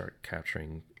suddenly start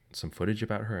capturing some footage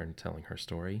about her and telling her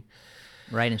story.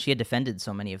 Right, and she had defended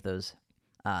so many of those,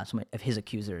 so many of his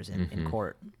accusers in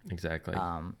court. Exactly.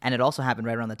 And it also happened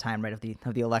right around the time, right, of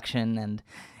the election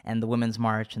and the Women's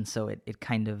March, and so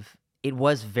it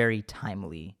was very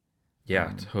timely.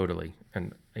 Yeah, totally.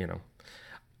 And you know,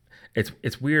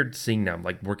 it's weird seeing now,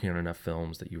 like working on enough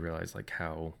films, that you realize like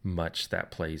how much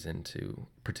that plays into,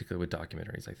 particularly with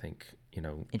documentaries. I think, you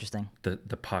know, interesting,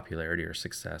 the popularity or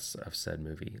success of said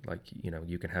movie. Like, you know,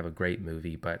 you can have a great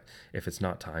movie, but if it's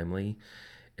not timely,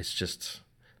 it's just,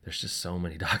 there's just so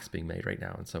many docs being made right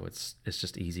now, and so it's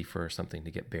just easy for something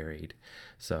to get buried.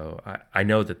 So I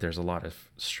know that there's a lot of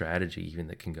strategy even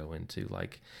that can go into,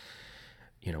 like,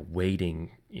 you know,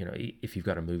 waiting, you know, if you've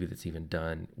got a movie that's even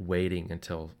done, waiting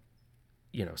until,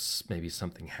 you know, maybe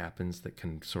something happens that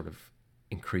can sort of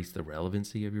increase the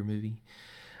relevancy of your movie.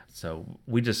 So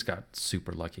we just got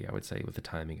super lucky, I would say, with the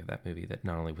timing of that movie, that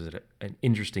not only was it an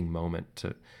interesting moment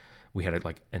we had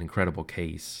like an incredible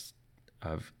case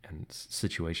and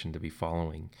situation to be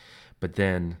following, but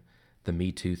then the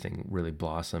Me Too thing really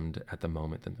blossomed at the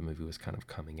moment that the movie was kind of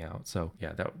coming out. So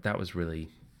yeah, that was really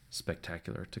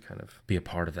spectacular to kind of be a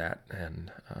part of that.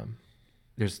 And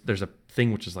there's a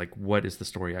thing which is like, what is the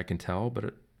story I can tell?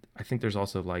 But I think there's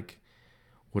also like,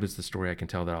 what is the story I can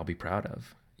tell that I'll be proud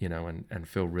of, you know, and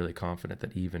feel really confident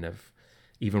that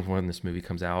even when this movie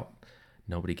comes out,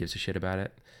 nobody gives a shit about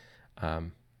it.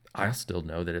 I still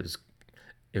know that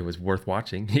it was worth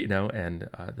watching, you know, and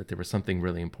that there was something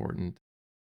really important.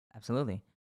 Absolutely.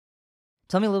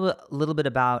 Tell me a little bit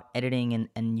about editing,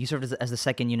 and you served as the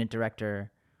second unit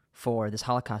director for this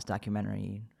Holocaust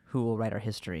documentary, Who Will Write Our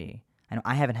History. I know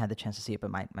I haven't had the chance to see it,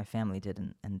 but my family did,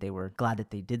 and they were glad that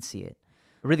they did see it.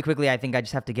 Really quickly, I think I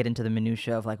just have to get into the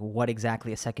minutia of like what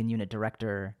exactly a second unit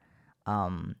director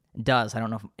does. I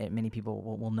don't know if many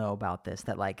people will know about this,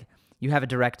 that like you have a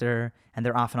director and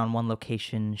they're often on one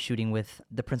location shooting with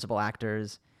the principal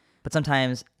actors, but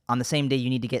sometimes on the same day you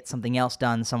need to get something else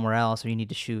done somewhere else, or you need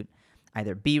to shoot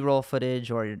either B-roll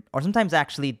footage or sometimes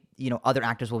actually, you know, other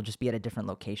actors will just be at a different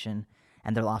location,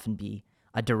 and there'll often be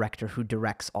a director who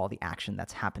directs all the action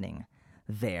that's happening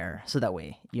there. So that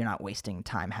way you're not wasting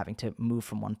time having to move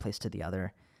from one place to the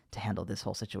other to handle this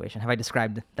whole situation. Have I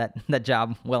described that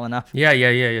job well enough? Yeah,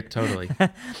 totally.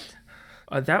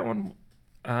 That one,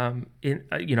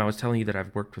 you know, I was telling you that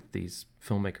I've worked with these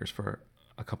filmmakers for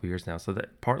a couple years now, so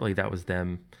that partly that was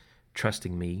them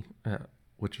trusting me,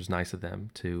 which was nice of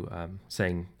them, to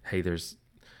saying, hey, there's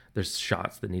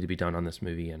shots that need to be done on this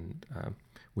movie, and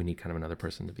we need kind of another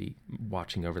person to be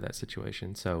watching over that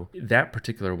situation. So that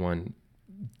particular one,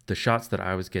 the shots that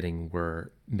I was getting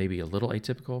were maybe a little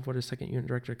atypical of what a second unit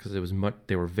director, because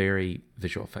they were very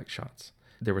visual effects shots.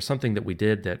 There was something that we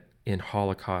did that in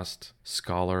Holocaust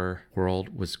scholar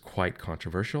world was quite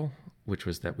controversial, which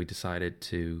was that we decided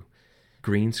to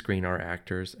green screen our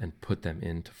actors and put them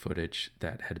into footage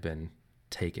that had been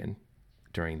taken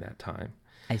during that time.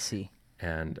 I see.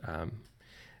 And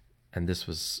this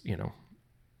was,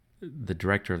 the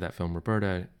director of that film,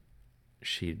 Roberta,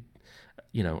 she,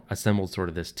 assembled sort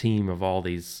of this team of all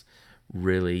these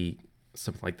really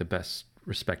some like the best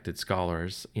respected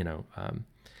scholars,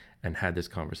 and had this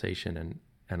conversation,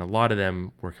 and a lot of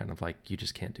them were kind of like, you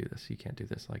just can't do this. You can't do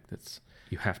this. Like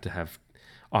you have to have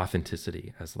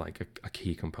authenticity as like a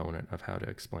key component of how to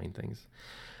explain things.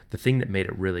 The thing that made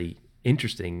it really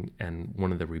interesting, and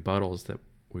one of the rebuttals that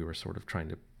we were sort of trying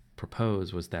to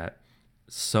propose, was that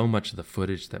so much of the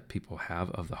footage that people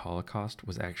have of the Holocaust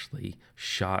was actually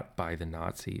shot by the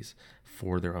Nazis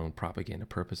for their own propaganda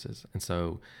purposes. And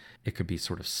so it could be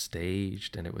sort of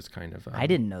staged, and it was kind of... I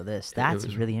didn't know this.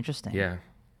 That's really interesting. Yeah.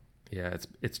 Yeah,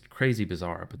 it's crazy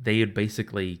bizarre. But they had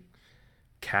basically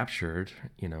captured,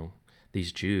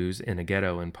 these Jews in a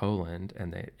ghetto in Poland,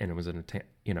 and it was in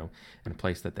a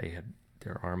place that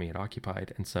their army had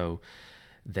occupied. And so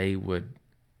they would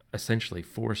essentially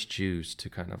force Jews to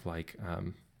kind of like,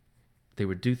 they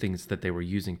would do things that they were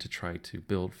using to try to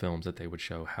build films that they would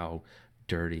show how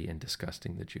dirty and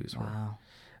disgusting the Jews were. Wow.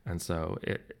 And so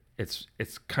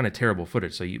it's kind of terrible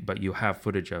footage. But you have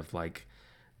footage of like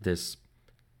this,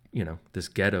 this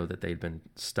ghetto that they'd been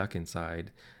stuck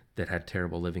inside that had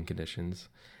terrible living conditions.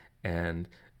 And,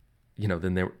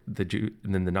 then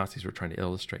the Nazis were trying to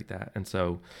illustrate that. And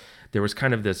so there was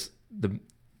kind of this,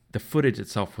 the footage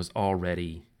itself was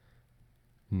already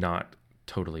not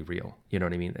totally real. You know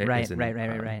what I mean? Right.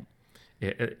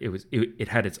 It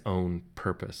had its own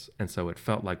purpose. And so it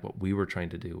felt like what we were trying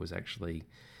to do was actually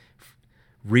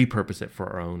repurpose it for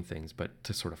our own things, but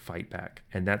to sort of fight back.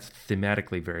 And that's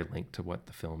thematically very linked to what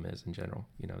the film is in general.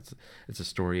 It's a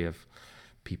story of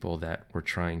people that were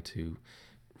trying to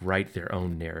write their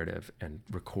own narrative and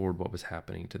record what was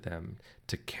happening to them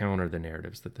to counter the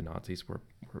narratives that the Nazis were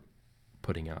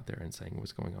putting out there and saying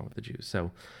was going on with the Jews.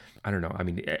 So I don't know. I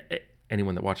mean,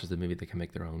 anyone that watches the movie, they can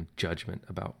make their own judgment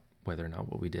about whether or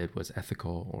not what we did was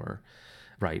ethical or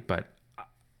right. But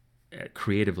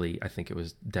creatively, I think it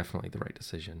was definitely the right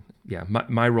decision. Yeah.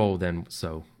 My role then,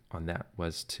 so on that,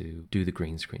 was to do the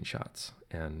green screen shots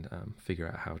and figure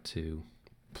out how to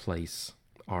place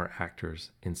our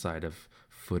actors inside of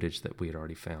footage that we had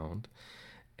already found.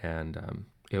 And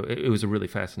it was a really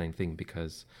fascinating thing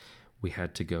because we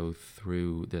had to go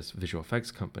through this visual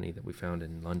effects company that we found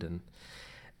in London.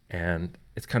 And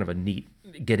it's kind of a neat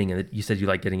you said you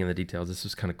like getting in the details. This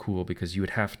was kind of cool because you'd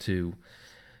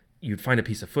find a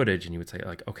piece of footage and you would say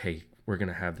like, okay, we're going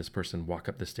to have this person walk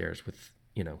up the stairs with,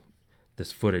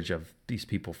 this footage of these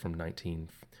people from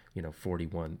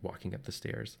 1941 walking up the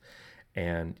stairs.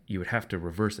 And you would have to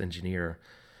reverse engineer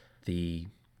the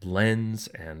lens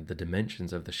and the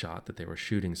dimensions of the shot that they were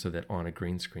shooting so that on a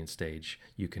green screen stage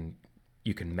you can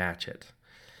match it.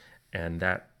 And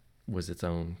that was its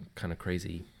own kind of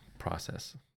crazy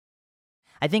process.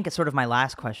 I think it's sort of my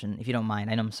last question, if you don't mind.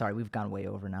 I know, I'm sorry, we've gone way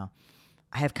over now.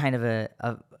 I have kind of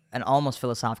an almost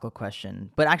philosophical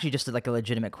question, but actually just like a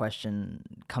legitimate question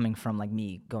coming from like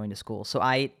me going to school. So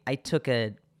I took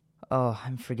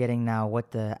I'm forgetting now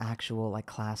what the actual like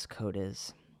class code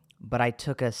is, but I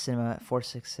took a Cinema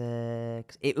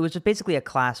 466. It was just basically a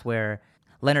class where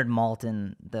Leonard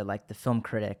Maltin, the film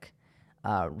critic,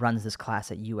 runs this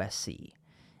class at USC,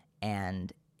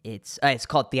 and it's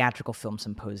called Theatrical Film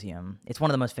Symposium. It's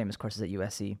one of the most famous courses at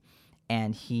USC,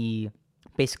 and he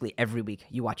basically every week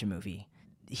you watch a movie,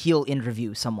 he'll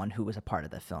interview someone who was a part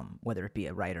of the film, whether it be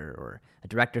a writer or a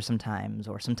director sometimes,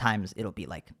 or sometimes it'll be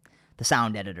like the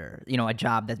sound editor, a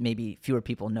job that maybe fewer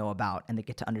people know about, and they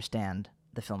get to understand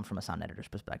the film from a sound editor's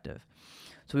perspective.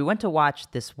 So we went to watch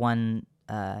this one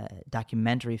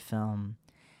documentary film,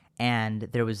 and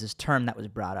there was this term that was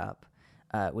brought up,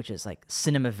 which is like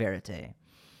cinema verite.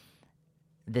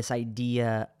 This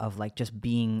idea of like just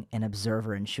being an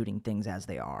observer and shooting things as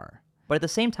they are. But at the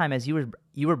same time, as you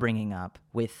were bringing up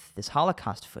with this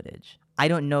Holocaust footage, I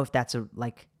don't know if that's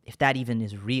if that even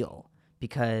is real,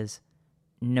 because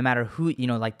no matter who,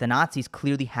 like the Nazis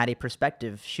clearly had a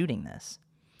perspective shooting this.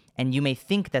 And you may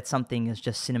think that something is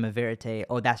just cinema verite,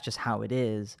 that's just how it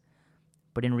is.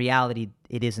 But in reality,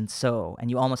 it isn't so. And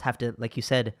you almost have to, like you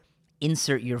said,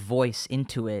 insert your voice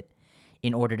into it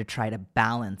in order to try to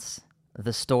balance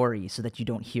the story so that you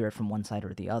don't hear it from one side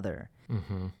or the other.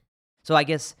 Mm-hmm. So I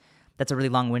guess that's a really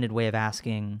long-winded way of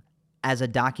asking, as a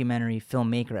documentary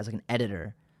filmmaker, as like an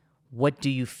editor, what do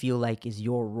you feel like is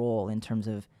your role in terms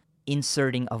of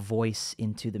inserting a voice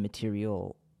into the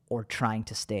material or trying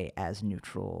to stay as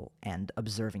neutral and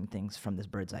observing things from this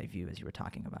bird's eye view as you were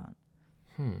talking about?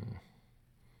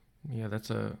 Yeah, that's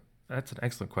an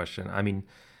excellent question. I mean,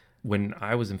 when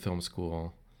I was in film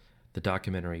school, the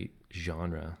documentary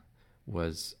genre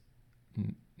was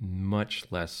much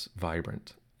less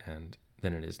vibrant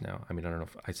than it is now. I mean, I don't know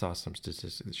if I saw some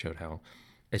statistics that showed how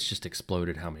it's just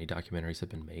exploded how many documentaries have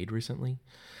been made recently.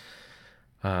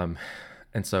 And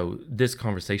so this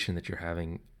conversation that you're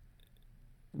having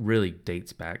really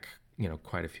dates back,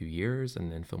 quite a few years.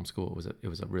 And in film school, it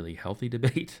was a really healthy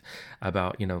debate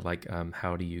about,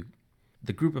 how do you,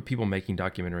 the group of people making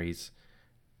documentaries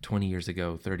 20 years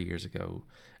ago, 30 years ago,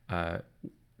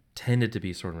 tended to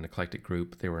be sort of an eclectic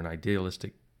group. They were an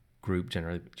idealistic group,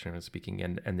 generally speaking,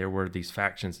 and there were these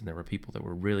factions, and there were people that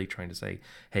were really trying to say,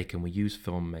 hey, can we use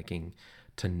filmmaking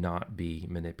to not be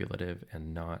manipulative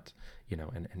and not,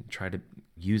 and try to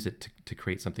use it to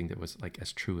create something that was like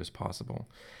as true as possible.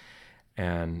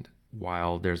 And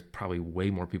while there's probably way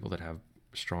more people that have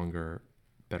stronger,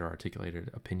 better articulated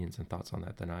opinions and thoughts on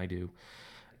that than I do,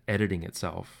 editing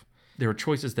itself, there are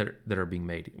choices that are being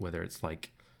made, whether it's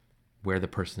like where the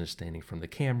person is standing from the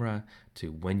camera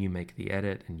to when you make the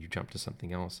edit and you jump to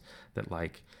something else, that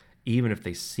like, even if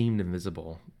they seemed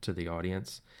invisible to the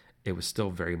audience, it was still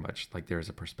very much like there's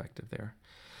a perspective there.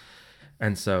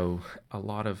 And so a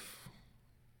lot of,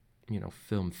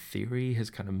 film theory has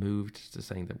kind of moved to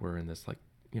saying that we're in this, like,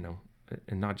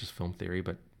 and not just film theory,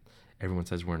 but everyone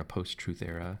says we're in a post-truth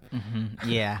era. Mm-hmm.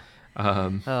 Yeah.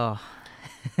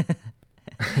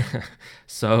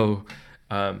 So,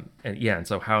 and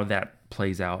so how that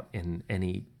plays out in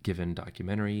any given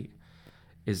documentary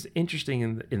is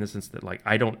interesting in the sense that, like,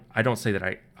 I don't say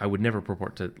that I would never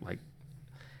purport to like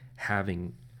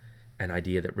having an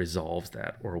idea that resolves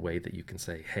that, or a way that you can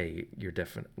say, hey, you're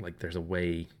definite, like there's a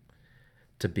way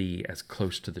to be as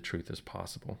close to the truth as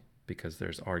possible, because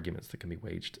there's arguments that can be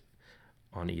waged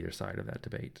on either side of that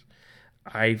debate.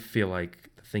 I feel like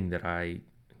the thing that I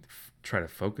try to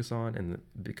focus on, and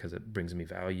because it brings me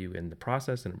value in the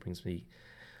process, and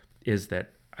is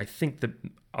that I think that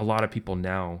a lot of people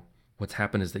now, what's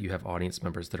happened is that you have audience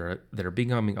members that are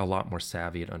becoming a lot more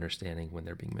savvy at understanding when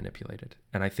they're being manipulated.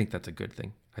 And I think that's a good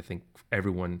thing. I think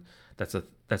everyone, that's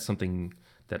something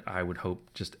that I would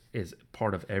hope just is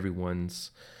part of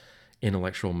everyone's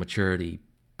intellectual maturity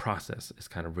process, is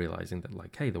kind of realizing that,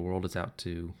 like, hey, the world is out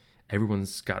to,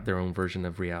 everyone's got their own version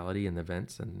of reality and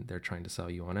events, and they're trying to sell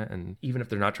you on it. And even if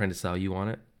they're not trying to sell you on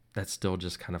it, that's still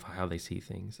just kind of how they see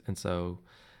things. And so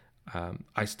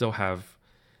I still have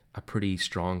a pretty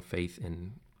strong faith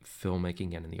in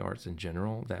filmmaking and in the arts in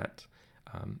general, that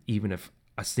even if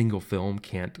a single film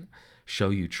can't show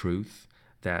you truth,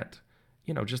 that,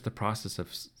 just the process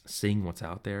of seeing what's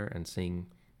out there and seeing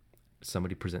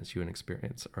somebody presents you an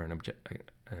experience or an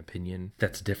opinion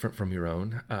that's different from your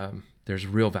own, there's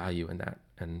real value in that.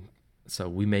 And so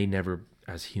we may never,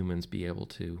 as humans, be able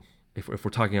to, if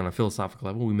we're talking on a philosophical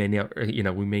level, we may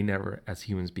never as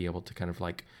humans be able to kind of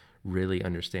like really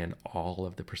understand all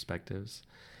of the perspectives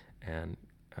and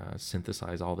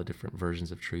synthesize all the different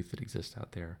versions of truth that exist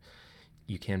out there.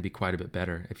 You can be quite a bit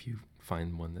better if you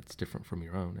find one that's different from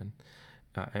your own. And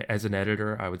as an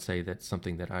editor, I would say that's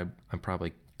something that I'm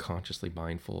probably consciously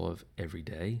mindful of every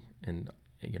day. And,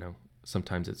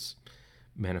 sometimes it's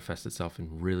manifests itself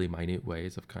in really minute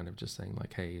ways of kind of just saying,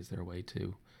 like, hey, is there a way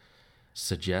to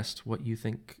suggest what you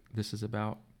think this is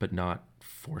about, but not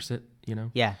force it,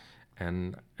 Yeah.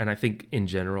 And I think in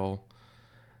general,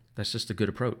 that's just a good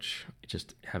approach.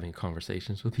 Just having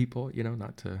conversations with people,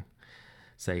 not to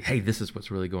say, hey, this is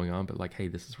what's really going on, but like, hey,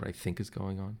 this is what I think is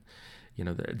going on.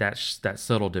 That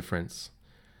subtle difference,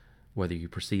 whether you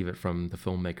perceive it from the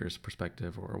filmmaker's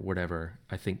perspective or whatever,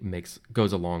 I think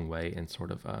goes a long way in sort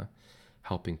of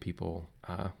helping people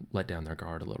let down their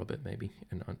guard a little bit, maybe,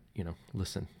 and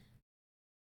listen.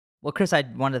 Well, Chris, I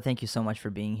wanted to thank you so much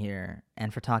for being here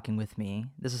and for talking with me.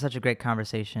 This is such a great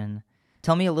conversation.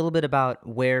 Tell me a little bit about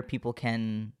where people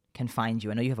can find you.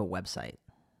 I know you have a website.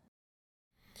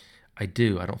 I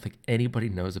do. I don't think anybody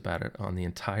knows about it on the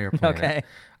entire planet. Okay.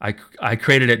 I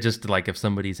created it just to, like, if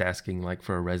somebody's asking like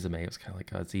for a resume, it's kind of like,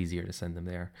 oh, it's easier to send them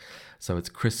there. So it's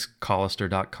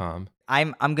chriscollister.com.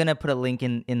 I'm going to put a link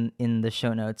in the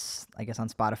show notes, I guess on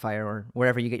Spotify or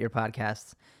wherever you get your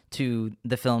podcasts, to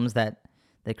the films that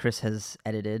Chris has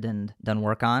edited and done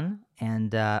work on.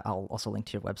 And I'll also link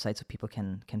to your website so people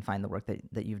can find the work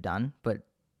that you've done. But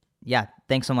yeah,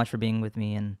 thanks so much for being with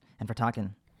me and for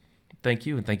talking. Thank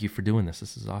you, and thank you for doing this.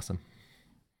 This is awesome.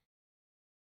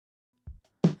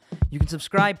 You can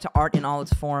subscribe to Art in all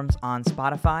its forms on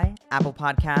Spotify, Apple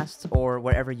Podcasts, or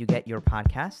wherever you get your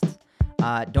podcasts.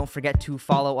 Don't forget to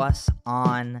follow us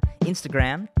on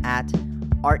Instagram at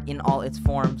Art in All Its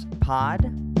Forms Pod.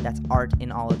 That's Art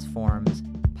in All Its Forms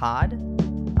Pod.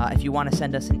 If you want to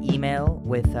send us an email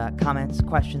with comments,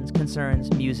 questions,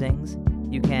 concerns, musings,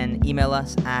 you can email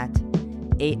us at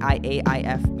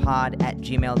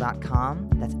aiaifpod@gmail.com.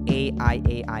 That's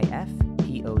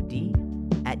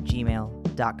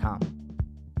aiaifpod@gmail.com.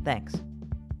 Thanks.